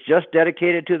system that's just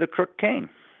dedicated to the crook cane.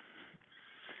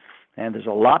 And there's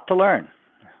a lot to learn.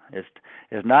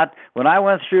 It's not, when I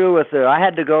went through with I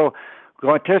had to go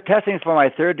testing for my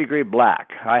 3rd degree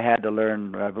black. I had to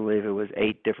learn, I believe it was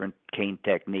 8 different cane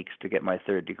techniques to get my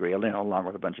 3rd degree, along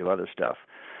with a bunch of other stuff.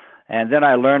 And then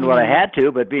I learned what I had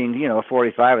to, but being,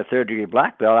 45 or third-degree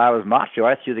black belt, I was macho.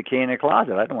 I threw the cane in the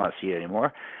closet. I didn't want to see it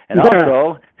anymore. And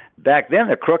also, back then,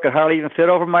 the crook could hardly even fit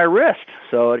over my wrist.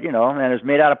 So, and it was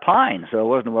made out of pine, so it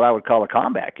wasn't what I would call a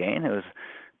combat cane. It was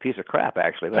a piece of crap,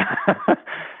 actually.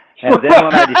 And then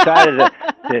when I decided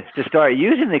to start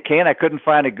using the cane, I couldn't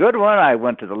find a good one. I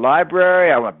went to the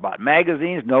library. I went and bought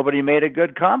magazines. Nobody made a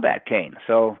good combat cane.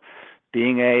 So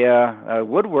being a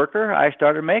woodworker, I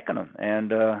started making them.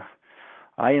 And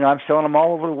I'm selling them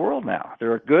all over the world now.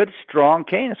 They're a good, strong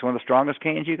cane. It's one of the strongest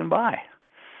canes you can buy.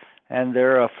 And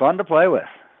they're fun to play with.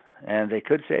 And they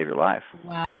could save your life.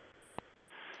 Wow.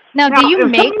 Now do you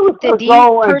make the D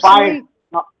personally?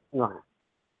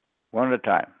 One at a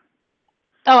time.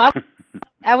 Oh,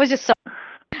 I was just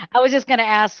going to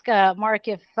ask Mark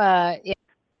if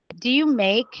do you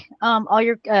make all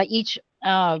your each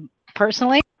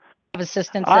personally have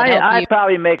assistants that help I you?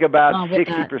 probably make about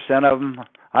 60% of them.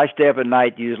 I stay up at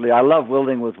night usually. I love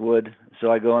welding with wood,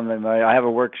 so I go in I have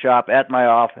a workshop at my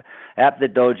office at the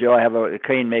dojo. I have a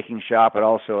cane making shop, but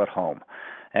also at home.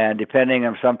 And depending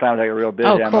on, sometimes I get real busy.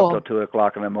 I'm up till 2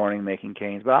 o'clock in the morning making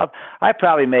canes. But I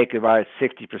probably make about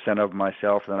 60% of them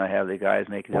myself, and then I have the guys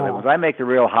make the other ones. I make the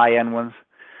real high-end ones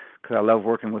because I love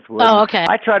working with wood. Oh, okay.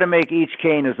 I try to make each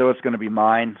cane as though it's going to be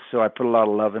mine, so I put a lot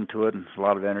of love into it and a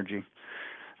lot of energy.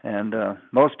 And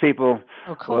most people,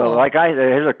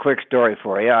 here's a quick story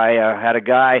for you. I had a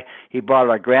guy, he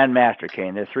bought a Grandmaster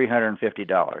cane. They're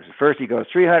 $350. At first he goes,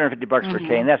 $350 per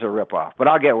cane, that's a ripoff, but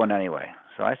I'll get one anyway.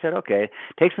 So I said, okay.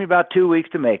 Takes me about 2 weeks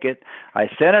to make it. I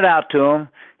sent it out to him.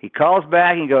 He calls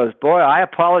back and goes, boy, I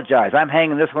apologize. I'm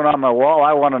hanging this one on my wall.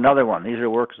 I want another one. These are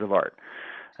works of art.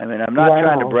 I mean, I'm not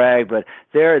trying to brag, but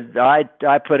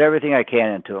I put everything I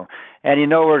can into them. And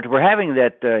we're having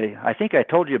that. I think I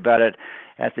told you about it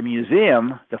at the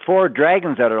museum. The 4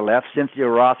 dragons that are left: Cynthia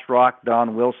Rothrock,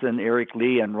 Don Wilson, Eric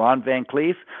Lee, and Ron Van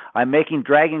Cleef. I'm making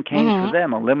dragon canes for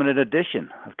them, a limited edition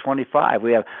of 25.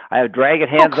 I have dragon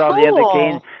hands on the end of the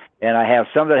cane, and I have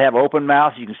some that have open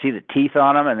mouths. You can see the teeth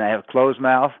on them, and they have closed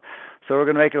mouth. So we're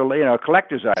going to make it a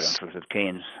collector's item for the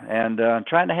canes, and I'm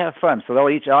trying to have fun. So they'll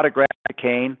each autograph the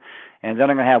cane, and then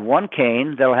I'm going to have one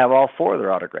cane that'll have all 4 of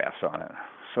their autographs on it.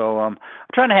 So I'm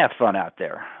trying to have fun out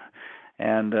there.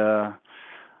 And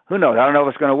who knows? I don't know if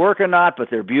it's going to work or not, but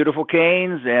they're beautiful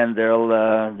canes, and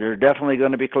they're definitely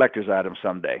going to be collector's items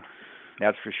someday.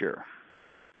 That's for sure.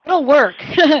 It'll work.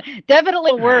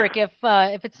 Definitely work if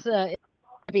it's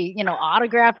be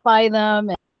autographed by them,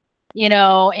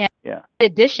 and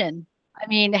edition. I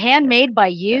mean, handmade by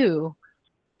you.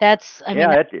 That's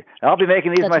I'll be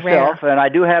making these myself, and I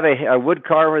do have a wood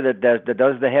carver that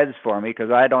does the heads for me because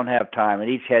I don't have time,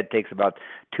 and each head takes about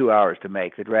 2 hours to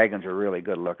make. The dragons are really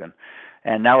good looking.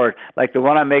 And now we're like the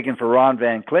one I'm making for Ron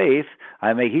Van Cleef.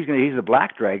 He's a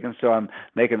black dragon, so I'm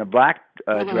making a black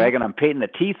dragon. I'm painting the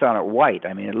teeth on it white.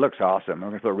 I mean, it looks awesome. I'm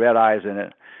going to put red eyes in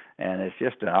it, and it's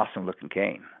just an awesome looking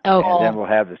cane. And then we'll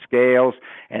have the scales,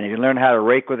 and if you learn how to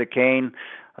rake with a cane,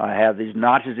 I have these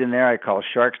notches in there I call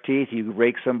shark's teeth. You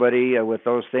rake somebody with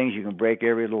those things, you can break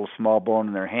every little small bone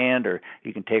in their hand, or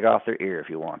you can take off their ear if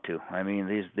you want to. I mean,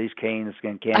 these canes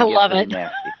can get pretty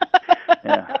nasty.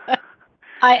 Yeah.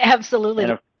 I absolutely.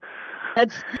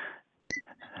 That's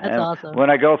awesome.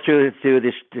 When I go through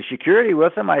the security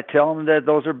with them, I tell them that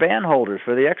those are band holders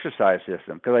for the exercise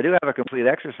system, because I do have a complete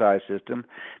exercise system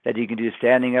that you can do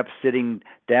standing up, sitting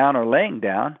down, or laying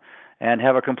down, and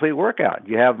have a complete workout.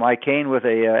 You have my cane with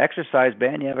a exercise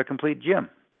band, you have a complete gym.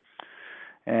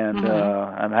 And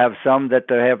I have some that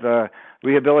have a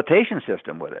rehabilitation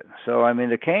system with it. So, I mean,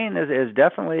 the cane is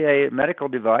definitely a medical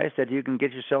device that you can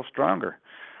get yourself stronger.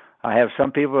 I have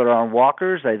some people that are on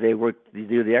walkers. They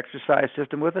do the exercise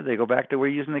system with it. They go back to we're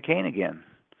using the cane again.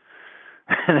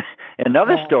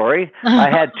 Another story, I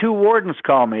had 2 wardens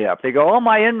call me up. They go, all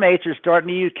my inmates are starting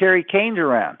to carry canes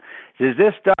around. Is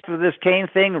this stuff with this cane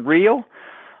thing real?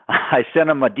 I sent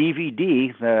them a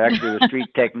DVD, actually the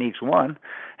Street Techniques one,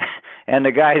 and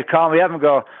the guys call me up and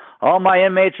go, all my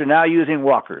inmates are now using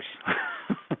walkers.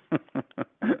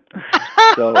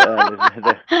 So the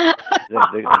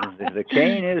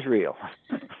cane is real.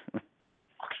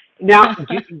 Now,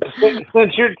 since do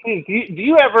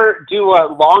you ever do a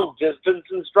long distance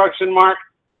instruction, Mark?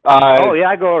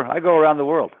 I go around the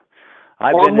world.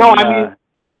 I mean,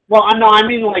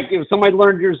 like if somebody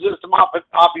learned your system off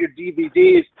your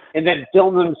DVDs and then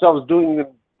filmed themselves doing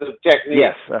the technique.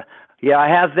 Yes, I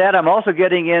have that. I'm also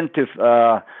getting into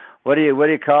what do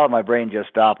you call it? My brain just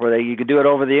stopped. Where you can do it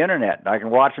over the internet. I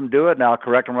can watch them do it, and I'll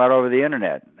correct them right over the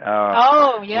internet.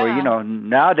 Where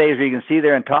nowadays you can see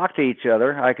there and talk to each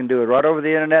other. I can do it right over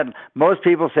the internet. Most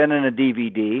people send in a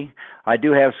DVD. I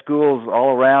do have schools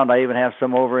all around. I even have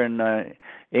some over in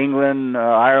England,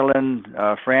 Ireland,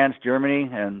 France, Germany,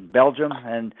 and Belgium,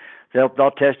 and they'll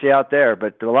test you out there.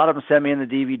 But a lot of them send me in the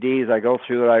DVDs. I go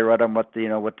through it. I read them what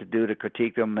to do to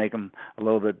critique them, make them a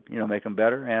little bit, make them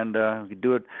better, and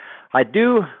do it. I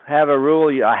do have a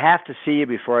rule. I have to see you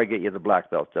before I get you the black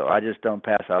belt, though. I just don't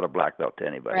pass out a black belt to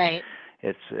anybody. Right.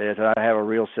 I have a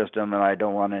real system, and I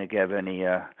don't want to have any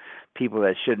people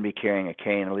that shouldn't be carrying a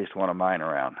cane, at least one of mine,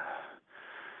 around,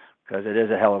 because it is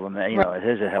a hell of a it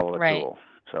is a hell of a tool.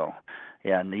 So.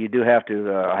 Yeah, and you do have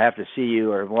to. I have to see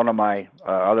you, or one of my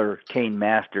other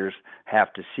CaneMasters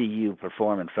have to see you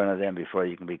perform in front of them before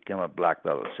you can become a black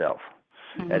belt itself.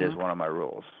 Mm-hmm. That is one of my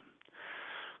rules.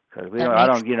 Because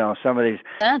some of these,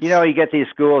 sense. You get these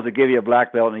schools that give you a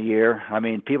black belt in a year. I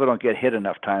mean, people don't get hit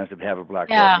enough times to have a black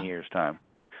belt in a year's time.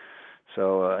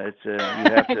 So you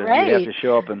have to you have to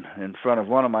show up in front of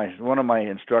one of my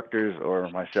instructors or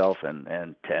myself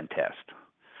and test.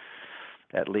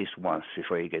 At least once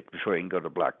before you can go to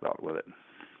black belt with it.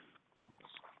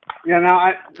 Yeah.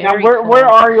 Now where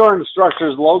are your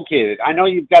instructors located? I know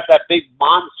you've got that big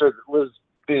monster that lives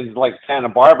in like Santa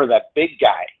Barbara. That big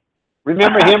guy.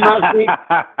 Remember him, Rusty?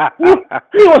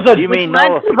 he was a. You mean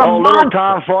little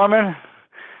Tom Foreman?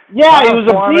 Yeah, he was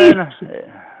a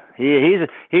beast.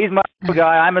 He's my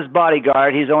guy. I'm his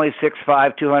bodyguard. He's only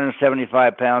 6'5",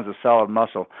 275 pounds of solid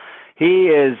muscle. He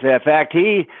is. In fact,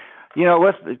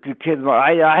 with the kids,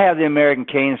 I have the American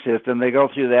cane system. They go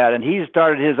through that, and he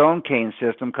started his own cane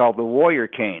system called the Warrior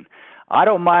Cane. I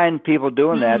don't mind people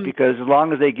doing that because as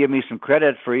long as they give me some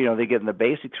credit for, they get the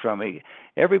basics from me.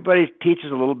 Everybody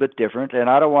teaches a little bit different, and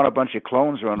I don't want a bunch of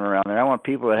clones running around there. I want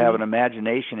people that have an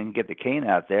imagination and get the cane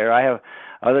out there. I have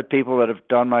other people that have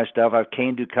done my stuff. I've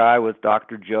cane Dukai with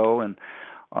Dr. Joe, and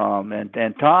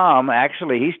Tom,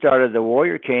 actually, he started the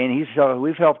Warrior Cane.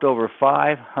 We've helped over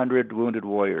 500 wounded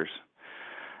warriors.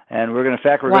 And we're going to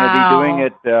be doing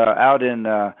it out in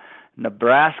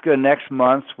Nebraska next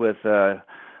month with the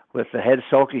head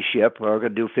Sokeship. We're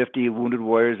going to do 50 wounded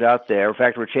warriors out there. In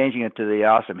fact, we're changing it to the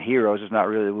Awesome Heroes. It's not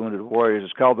really Wounded Warriors.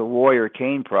 It's called the Warrior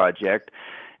Cane Project.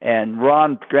 And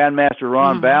Grandmaster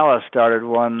Ron Ballas started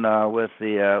one with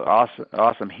the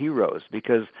Awesome Heroes,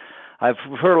 because I've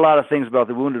heard a lot of things about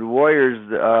the Wounded Warriors.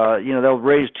 They'll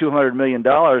raise $200 million,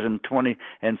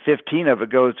 and 15 of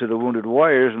it goes to the Wounded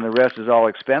Warriors, and the rest is all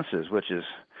expenses, which is,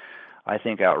 I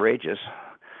think, outrageous.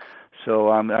 So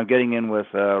I'm getting in with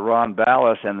Ron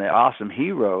Ballas and the Awesome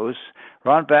Heroes.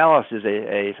 Ron Ballas is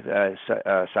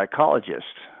a psychologist,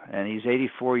 and he's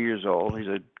 84 years old. He's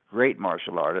a great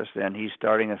martial artist, and he's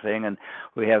starting a thing, and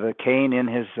we have a cane in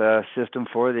his system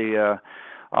for the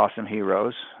Awesome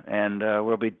Heroes, and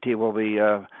we'll be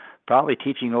probably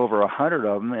teaching over 100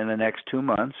 of them in the next 2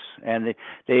 months, and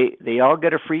they all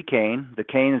get a free cane. The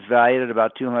cane is valued at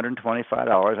about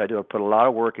 $225. I put a lot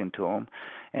of work into them,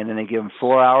 and then they give them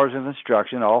 4 hours of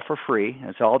instruction, all for free.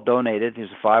 It's all donated.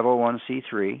 It's a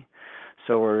 501c3,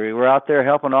 so we're out there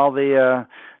helping all the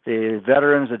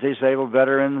veterans, the disabled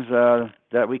veterans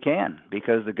that we can,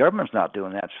 because the government's not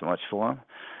doing that so much for them.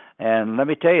 And let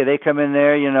me tell you, they come in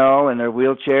there, in their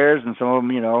wheelchairs, and some of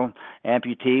them,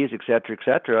 amputees, et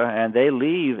cetera, and they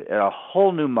leave a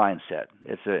whole new mindset.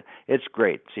 It's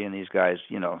great seeing these guys,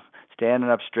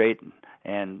 standing up straight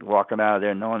and walking out of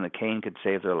there knowing the cane could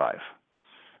save their life.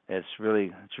 It's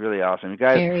really awesome. You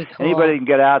guys, very cool. Anybody can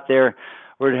get out there.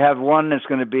 We're to have one that's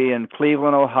going to be in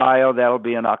Cleveland, Ohio. That'll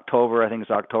be in October. I think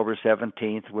it's October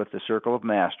 17th with the Circle of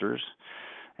Masters.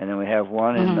 And then we have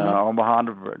one in Omaha,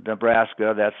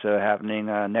 Nebraska. That's happening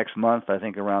next month, I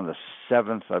think around the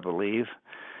 7th, I believe.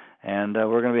 And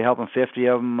we're going to be helping 50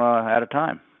 of them at a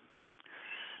time.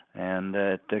 And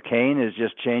the cane is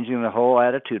just changing the whole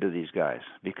attitude of these guys,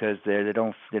 because they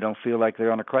don't feel like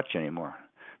they're on a crutch anymore.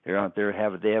 They have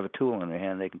a tool in their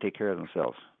hand. They can take care of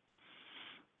themselves.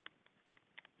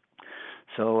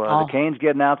 So the cane's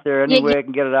getting out there any way I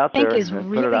can get it out there. I think is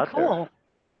really cool.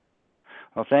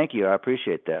 Well, thank you. I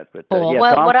appreciate that. But cool.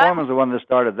 Tom Foreman's the one that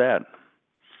started that.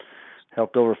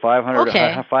 Helped over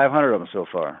 500 of them so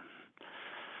far.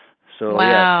 So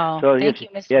Thank you,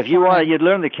 Mr. if you want, you'd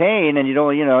learn the cane, and you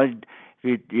don't,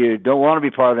 you don't want to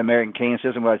be part of the American cane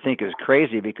system, what I think is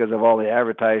crazy because of all the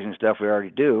advertising stuff we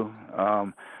already do.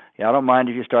 I don't mind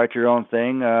if you start your own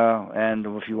thing, and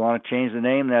if you want to change the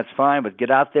name, that's fine. But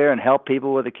get out there and help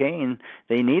people with a cane.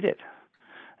 They need it.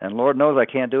 And Lord knows I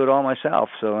can't do it all myself.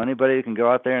 So anybody who can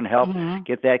go out there and help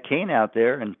get that cane out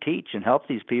there and teach and help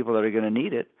these people that are going to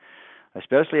need it,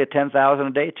 especially at 10,000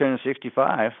 a day turning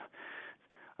 65,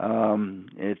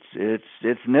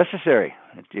 it's necessary.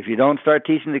 If you don't start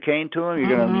teaching the cane to them, you're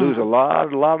going to lose a lot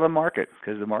of the market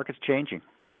because the market's changing.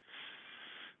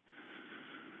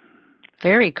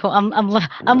 Very cool. I'm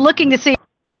looking to see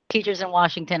teachers in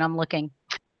Washington. I'm looking.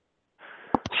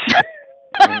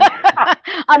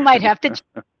 I might have to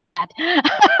check that.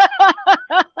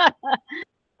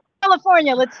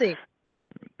 California. Let's see.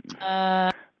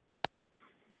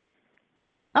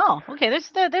 Okay.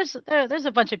 There's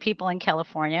a bunch of people in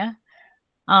California.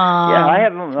 I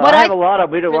have a lot of.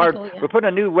 We're putting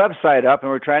a new website up,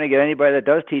 and we're trying to get anybody that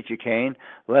does teach a cane.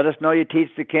 Let us know you teach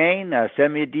the cane.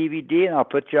 Send me a DVD, and I'll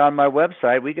put you on my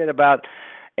website. We get about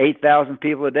 8,000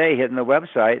 people a day hitting the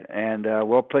website, and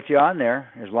we'll put you on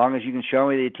there as long as you can show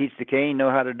me that you teach the cane, know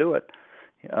how to do it.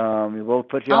 We'll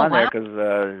put you on there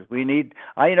because we need.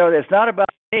 It's not about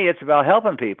me; it's about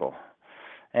helping people.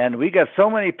 And we got so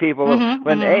many people.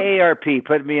 When AARP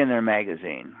put me in their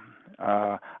magazine,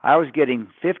 I was getting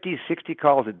 50, 60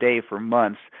 calls a day for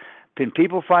months. When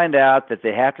people find out that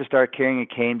they have to start carrying a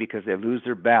cane because they lose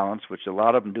their balance, which a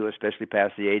lot of them do, especially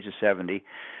past the age of 70,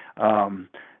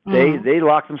 they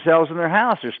lock themselves in their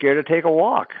house. They're scared to take a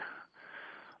walk.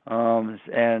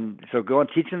 And so go and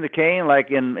teach them the cane.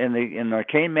 Like in our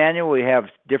cane manual, we have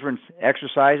different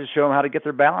exercises show them how to get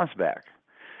their balance back.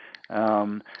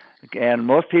 And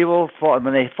most people fall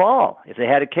when they fall. If they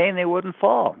had a cane, they wouldn't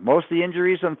fall. Most of the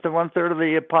injuries on 1/3 of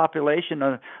the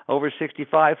population over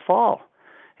 65 fall,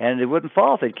 and they wouldn't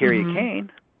fall if they'd carry a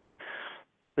cane.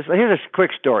 Here's a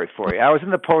quick story for you. I was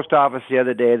in the post office the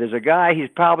other day. There's a guy. He's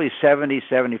probably 70,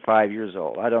 75 years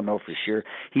old. I don't know for sure.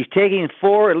 He's taking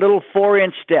little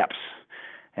 4-inch steps,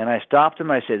 and I stopped him.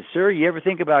 I said, "Sir, you ever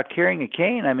think about carrying a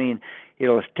cane? I mean,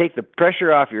 it'll take the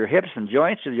pressure off your hips and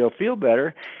joints, and you'll feel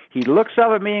better." He looks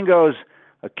up at me and goes,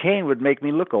 "A cane would make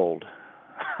me look old."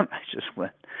 I just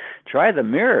went, "Try the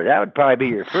mirror. That would probably be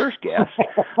your first guess."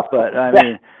 But I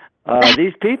mean,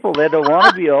 these people, they don't want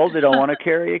to be old. They don't want to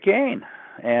carry a cane.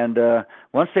 And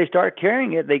once they start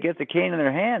carrying it, they get the cane in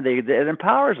their hand. It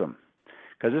empowers them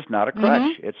because it's not a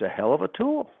crutch. It's a hell of a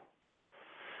tool.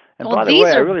 And by the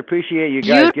way, I really appreciate you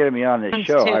guys getting me on this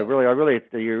show. I really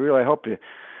hope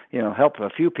you help a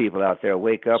few people out there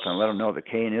wake up and let them know the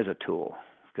cane is a tool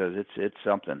because it's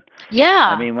something. Yeah.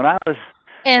 I mean,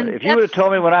 if you would have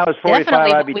told me when I was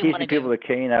 45 I'd be teaching people the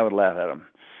cane, I would laugh at them.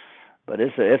 But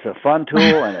it's a fun tool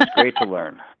and it's great to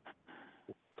learn.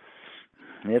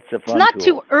 It's a fun tool. It's not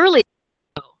too early.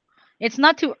 It's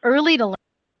not too early to learn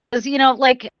because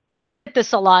like I get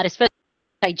this a lot, especially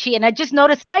Tai Chi, and I just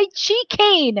noticed Tai Chi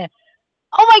cane.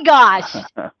 Oh my gosh,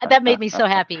 that made me so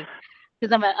happy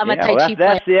because I'm a Tai Chi player.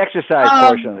 That's the exercise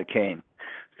portion of the cane.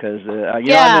 Because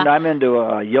I'm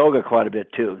into yoga quite a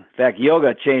bit too. In fact,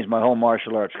 yoga changed my whole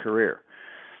martial arts career,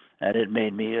 and it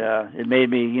made me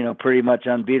pretty much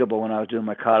unbeatable when I was doing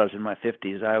my katas in my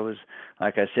 50s. I was,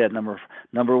 like I said,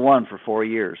 number one for 4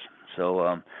 years.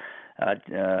 So, and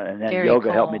then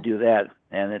yoga helped me do that,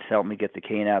 and it's helped me get the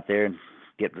cane out there and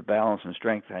get the balance and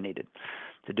strength I needed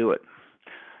to do it.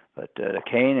 But the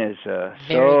cane is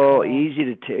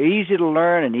easy to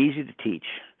learn and easy to teach.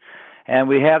 And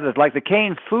we have like the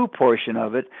cane fu portion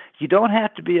of it. You don't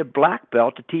have to be a black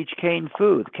belt to teach cane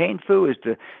fu. The cane fu is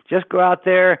to just go out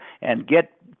there and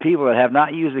get people that have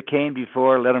not used the cane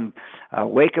before, let them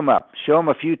wake them up. Show them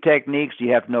a few techniques.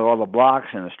 You have to know all the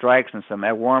blocks and the strikes and some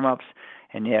warm-ups.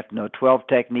 And you have to know 12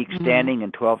 techniques standing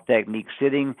and 12 techniques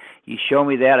sitting. You show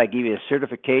me that, I give you a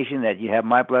certification that you have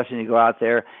my blessing to go out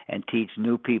there and teach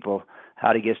new people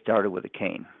how to get started with a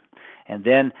cane. And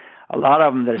then a lot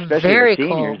of them, especially the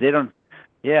seniors, they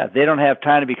don't have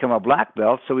time to become a black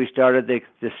belt, so we started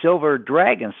the Silver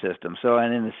Dragon system. So,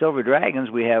 and in the Silver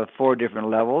Dragons, we have 4 different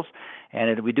levels,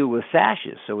 and we do with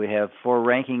sashes, so we have 4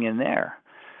 ranking in there.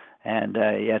 And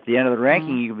at the end of the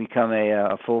ranking, you can become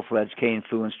a full-fledged cane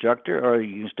fu instructor, or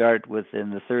you can start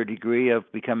within the 3rd degree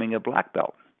of becoming a black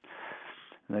belt,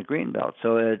 the green belt.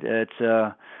 So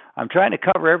I'm trying to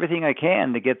cover everything I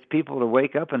can to get people to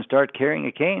wake up and start carrying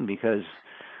a cane because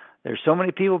there's so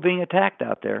many people being attacked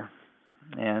out there,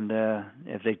 and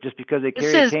just because they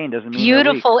carry a cane doesn't mean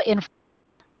beautiful.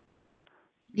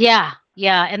 Yeah,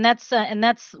 and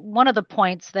that's one of the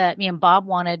points that me and Bob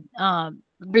wanted.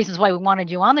 Reasons why we wanted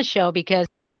you on the show because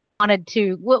we wanted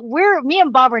to. Me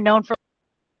and Bob are known for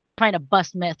trying to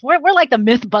bust myths. We're like the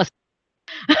myth busters.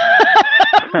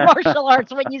 Martial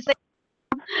arts. When you say.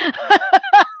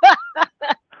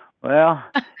 Well,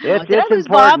 it's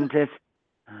important.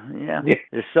 Yeah.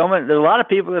 There's a lot of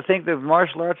people that think that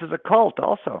martial arts is a cult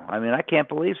also. I mean, I can't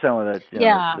believe some of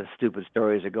the stupid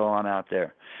stories that go on out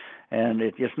there. And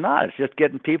it's not. It's just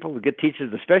getting people, get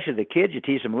teachers, especially the kids, you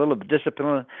teach them a little bit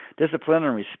of discipline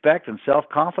and respect and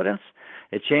self-confidence.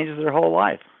 It changes their whole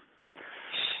life.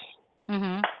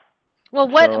 Mm-hmm. Well,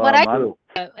 what I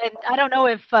don't know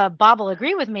if Bob will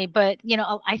agree with me, but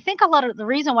I think the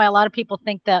reason why a lot of people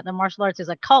think that the martial arts is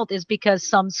a cult is because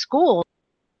some schools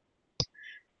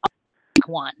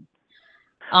one.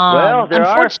 Well, there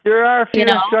are a few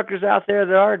instructors out there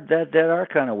that are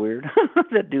kind of weird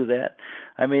that do that.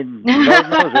 I mean, Lord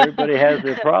knows everybody has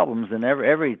their problems in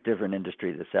every different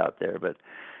industry that's out there. But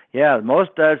yeah, I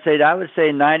would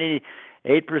say 98%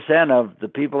 of the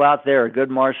people out there are good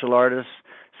martial artists.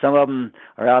 Some of them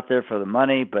are out there for the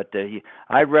money, but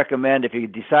I'd recommend if you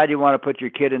decide you want to put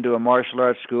your kid into a martial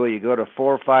arts school, you go to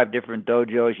 4 or 5 different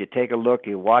dojos, you take a look,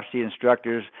 you watch the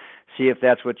instructors, see if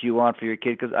that's what you want for your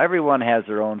kid, because everyone has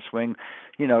their own swing.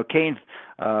 Cane,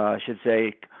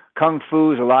 Kung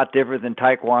Fu is a lot different than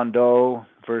Tae Kwon Do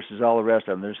versus all the rest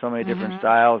of them. There's so many different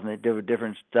styles, and they do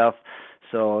different stuff.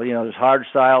 So, there's hard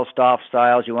styles, soft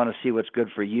styles. You want to see what's good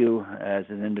for you as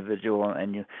an individual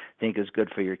and you think is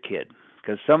good for your kid.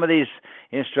 Because some of these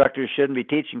instructors shouldn't be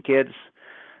teaching kids,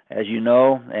 as you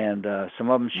know, and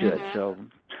some of them should. So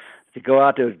to go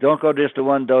out there, don't go just to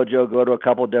one dojo, go to a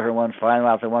couple of different ones, find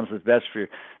out the ones that's best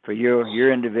for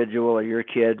your individual or your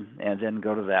kid, and then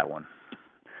go to that one.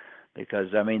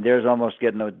 Because, I mean, there's almost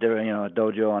getting a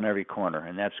dojo on every corner,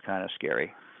 and that's kind of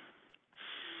scary.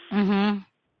 Mm-hmm.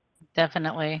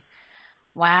 Definitely.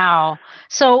 Wow.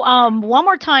 So one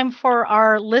more time for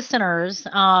our listeners,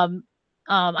 I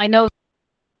know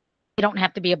you don't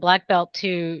have to be a black belt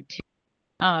to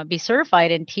be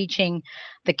certified in teaching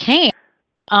the cane,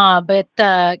 but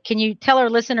can you tell our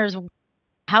listeners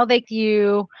how they can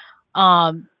you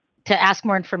to ask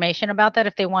more information about that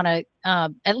if they want to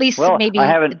at least maybe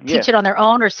teach it on their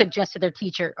own or suggest to their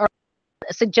teacher or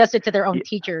suggest it to their own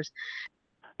teachers?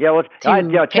 Yeah, well,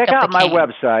 check out my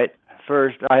website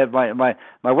first. I have my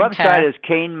website is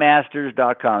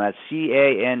CaneMasters.com. That's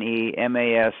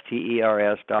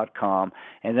CaneMasters.com.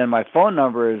 And then my phone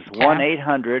number is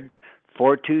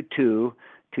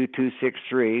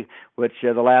 1-800-422-2263, which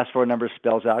the last 4 numbers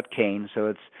spells out Cane, so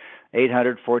it's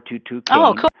 800-422-CANE.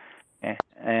 Oh, cool.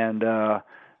 And I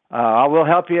will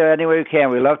help you any way we can.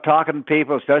 We love talking to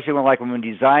people, especially when we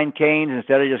design canes,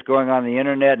 instead of just going on the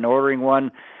internet and ordering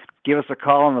one. Give us a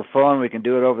call on the phone. We can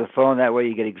do it over the phone. That way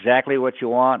you get exactly what you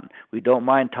want. We don't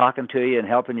mind talking to you and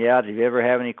helping you out. If you ever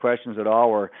have any questions at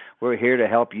all, we're here to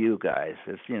help you guys.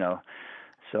 It's,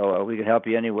 so we can help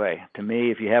you anyway. To me,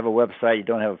 if you have a website, you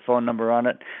don't have a phone number on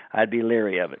it, I'd be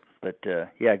leery of it. But,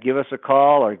 give us a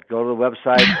call or go to the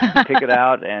website, pick it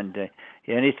out, and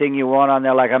anything you want on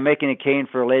there. Like I'm making a cane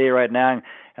for a lady right now,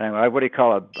 and what do you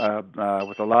call it,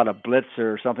 with a lot of blitz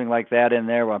or something like that in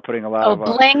there, where I'm putting a lot of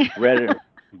bling. Red.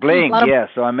 Bling, yeah.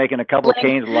 So I'm making a couple of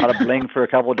canes, a lot of bling for a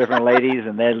couple of different ladies,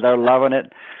 and they're loving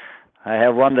it. I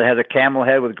have one that has a camel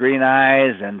head with green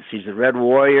eyes, and she's a red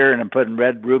warrior, and I'm putting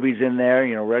red rubies in there,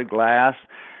 red glass.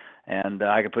 And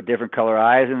I can put different color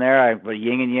eyes in there. I put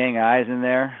yin and yang eyes in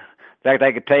there. In fact,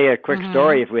 I could tell you a quick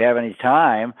story if we have any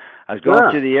time. I was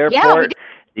going to the airport.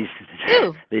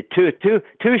 The two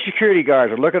security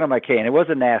guards were looking at my cane. It was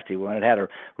a nasty one. It had a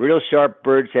real sharp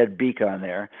bird's head beak on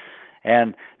there.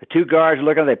 And the 2 guards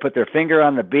looking, they put their finger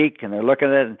on the beak, and they're looking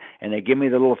at it, and they give me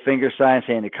the little finger sign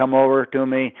saying to come over to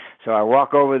me. So I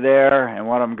walk over there, and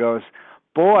one of them goes,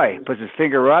 "Boy," puts his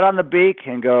finger right on the beak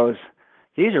and goes,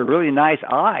 "These are really nice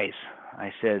eyes."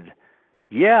 I said,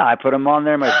 "Yeah, I put them on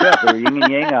there myself. They're yin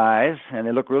and yang eyes, and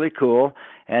they look really cool."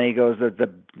 And he goes, "The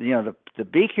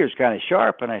beak here is kind of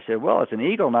sharp." And I said, "Well, it's an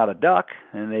eagle, not a duck."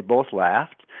 And they both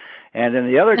laughed. And then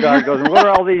the other guard goes, "What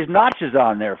are all these notches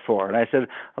on there for?" And I said,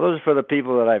 "Well, those are for the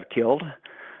people that I've killed."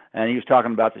 And he was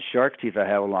talking about the shark teeth I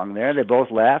have along there. They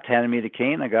both laughed, handed me the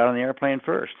cane. I got on the airplane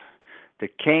first. The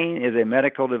cane is a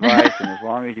medical device, and as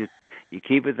long as you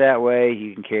keep it that way,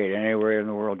 you can carry it anywhere in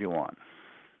the world you want.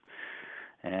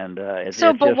 And it's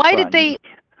but just why fun. did they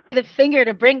the finger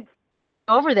to bring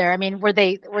over there? I mean, were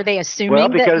they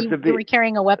assuming that you were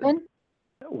carrying a weapon?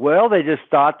 Well, they just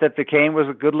thought that the cane was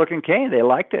a good-looking cane. They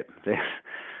liked it.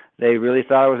 They really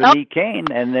thought it was a neat cane,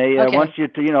 and they want you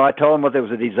to, I told them what there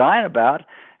was a design about.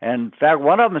 And in fact,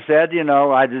 one of them said,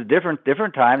 I did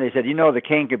different time. They said, the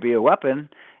cane could be a weapon,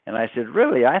 and I said,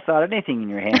 really? I thought anything in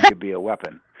your hand could be a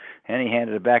weapon. And he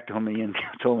handed it back to me and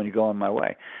told me to go on my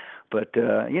way. But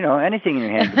anything in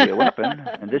your hand could be a weapon,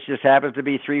 and this just happens to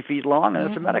be 3 feet long, and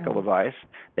it's a medical device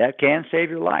that can save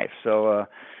your life. So.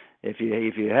 if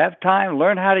you have time,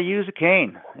 learn how to use a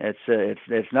cane.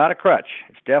 It's not a crutch.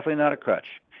 It's definitely not a crutch.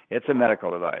 It's a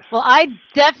medical device. Well, I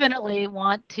definitely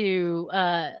want to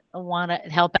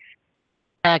help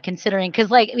out, considering,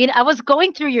 because I was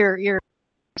going through your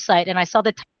website and I saw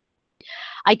that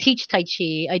I teach Tai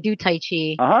Chi. I do Tai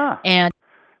Chi, and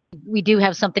we do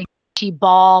have something Tai Chi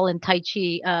ball and Tai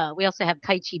Chi. We also have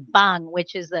Tai Chi bang,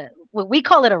 which is we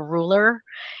call it a ruler.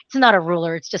 It's not a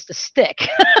ruler. It's just a stick,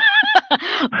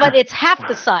 but it's half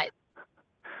the size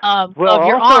of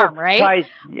your arm, right?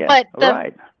 But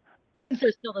the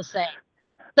are still the same.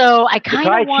 So I kind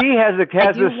of want. Tai Chi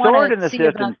has the sword in the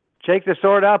system. Take the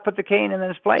sword out, put the cane in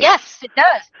its place. Yes, it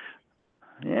does.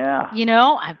 Yeah.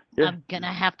 I'm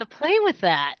gonna have to play with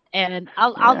that, and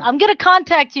I'm gonna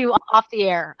contact you off the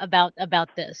air about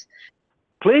this.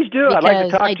 Please do. I'd like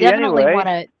to talk to you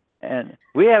anyway. And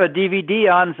we have a DVD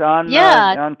on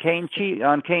cane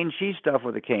chi stuff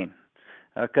with a cane,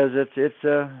 because it's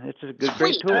a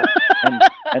great tool.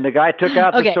 and the guy took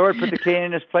out the sword, put the cane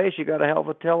in its place. You got a hell of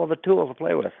a tool to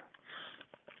play with.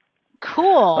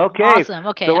 Cool. Okay. Awesome.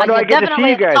 Okay. So when do I get to see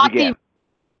you guys again?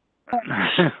 The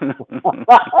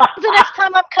next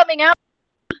time I'm coming out.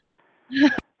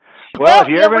 Well, if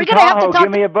you're ever in Tahoe,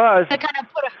 give me a buzz. To kind of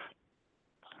put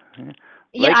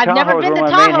I've never been to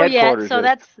Tahoe yet, so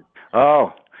that's.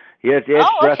 Oh, it's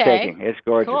breathtaking. Okay. It's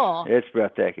gorgeous. Cool. It's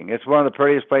breathtaking. It's one of the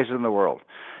prettiest places in the world.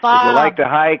 Bob, if you like to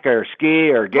hike or ski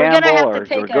or gamble or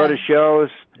go to shows,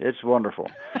 it's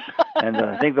wonderful. And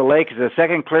I think the lake is the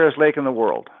second clearest lake in the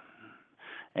world,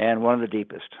 and one of the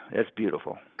deepest. It's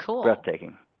beautiful. Cool.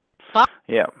 Breathtaking. Bob,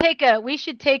 yeah. We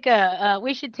should take a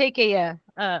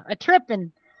trip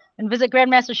and visit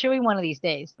Grandmaster Shuey one of these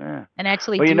days. Yeah. And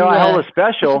actually I hold a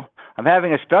special. I'm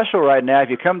having a special right now. If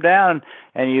you come down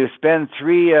and you spend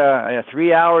 3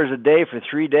 hours a day for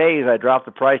 3 days, I drop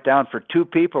the price down for 2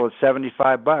 people at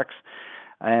 $75,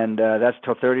 and that's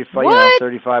till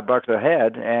 $35 a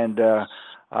head, and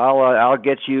I'll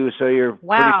get you so you're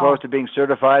pretty close to being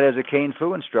certified as a cane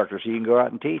fu instructor, so you can go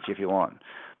out and teach if you want.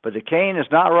 But the cane is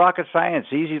not rocket science.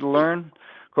 It's easy to learn.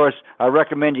 Of course, I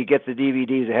recommend you get the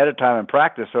DVDs ahead of time and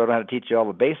practice, so I don't have to teach you all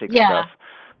the basic stuff.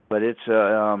 But it's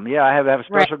I have a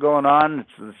special going on.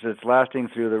 It's lasting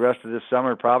through the rest of this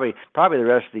summer, probably the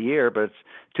rest of the year. But it's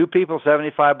 2 people,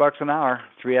 $75 an hour,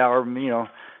 3 hour,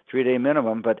 3 day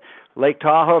minimum. But Lake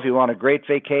Tahoe, if you want a great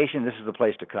vacation, this is the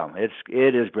place to come. It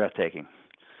is breathtaking.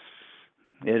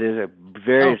 It is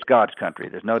it's God's country.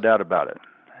 There's no doubt about it.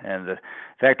 And in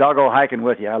fact, I'll go hiking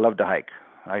with you. I love to hike.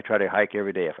 I try to hike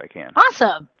every day if I can.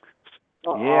 Awesome.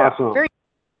 Yeah. Awesome. Very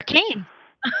cane.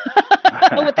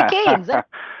 With the canes.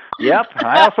 Yep.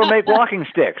 I also make walking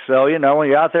sticks. So, when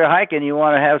you're out there hiking, you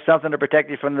want to have something to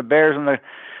protect you from the bears and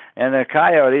the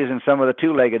coyotes and some of the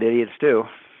 2-legged idiots too.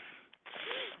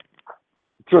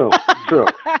 True.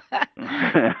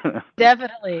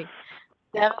 Definitely.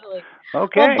 Okay.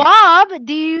 Well, Bob,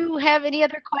 do you have any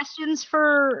other questions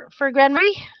for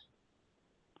Grandmaster?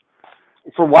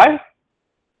 For what?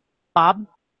 Bob,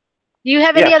 do you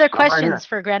have any other questions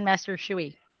for Grandmaster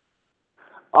Shuey?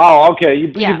 Oh, okay.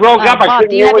 You broke up. Bob,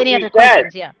 do you have any other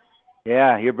questions? Yeah.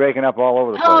 Yeah, you're breaking up all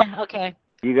over the place. Oh, okay.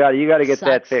 You got to get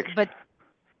that fixed. But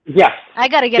yes, I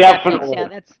got to get that fixed.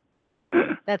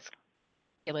 Yeah, that's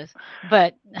ridiculous.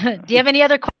 But do you have any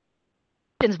other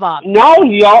questions, Bob? No,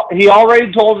 he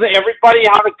already told everybody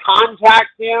how to contact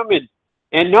him,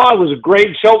 and no, it was a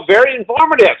great show, very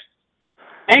informative.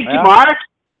 Thank you, Mark.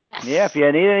 Yeah, if you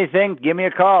need anything, give me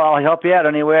a call. I'll help you out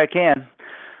any way I can.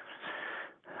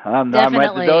 I'm at the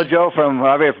dojo from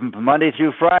Monday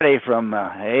through Friday from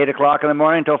 8 o'clock in the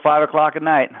morning till 5 o'clock at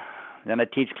night. Then I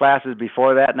teach classes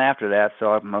before that and after that,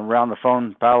 so I'm around the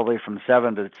phone probably from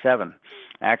 7 to 7,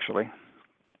 actually.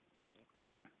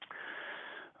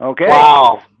 Okay.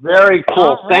 Wow, very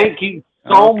cool. Thank you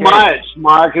so much,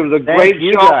 Mark. It was a great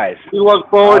show. Guys. We look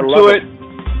forward to it.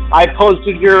 I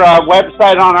posted your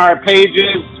website on our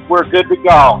pages. We're good to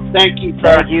go. Thank you,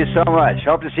 sir. Thank you so much.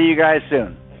 Hope to see you guys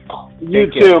soon. You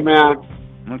too, man.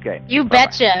 Okay. You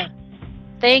betcha.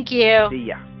 Thank you. See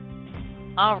ya.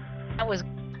 Oh, that was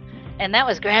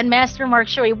Grandmaster Mark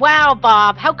Shuey. Wow,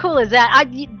 Bob, how cool is that?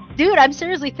 Dude, I'm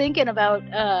seriously thinking about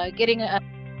getting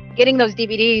those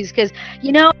DVDs because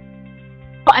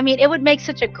it would make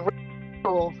such a great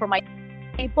tool for my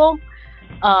people.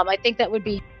 I think that would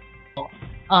be,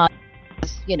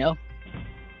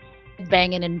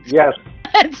 banging and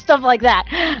and stuff like that.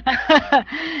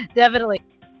 Definitely.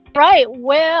 Right.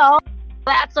 Well,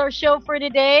 that's our show for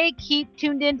today. Keep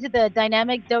tuned into the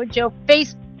Dynamic Dojo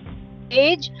Facebook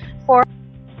page for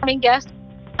upcoming guests.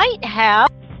 I might have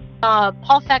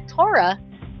Paul Factora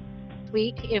this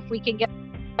week if we can get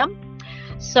him.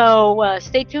 So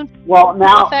stay tuned. Well,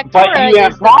 now, but you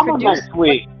have problems next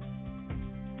week.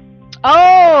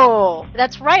 Oh,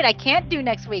 that's right. I can't do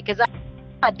next week because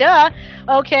duh.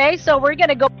 Okay, so we're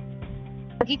gonna go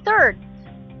 23rd.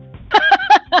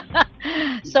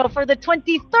 So for the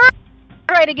 23rd,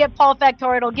 try to get Paul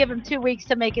Factor. It'll give him 2 weeks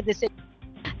to make a decision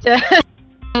to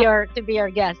be our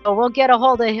guest. So we'll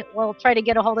try to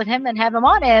get a hold of him and have him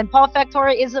on. And Paul Factor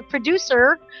is a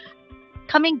producer.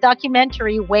 Coming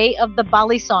documentary Way of the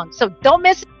Bali Song. So don't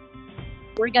miss it.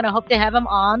 We're gonna hope to have him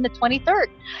on the 23rd.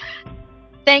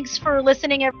 Thanks for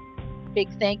listening. Big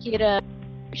thank you to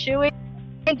Shuey.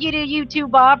 Thank you to you too,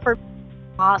 Bob, for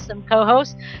awesome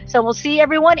co-host. So we'll see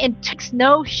everyone in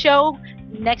no show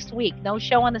next week. No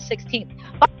show on the 16th.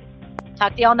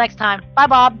 Talk to y'all next time. Bye,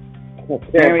 Bob.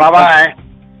 Okay, bye-bye.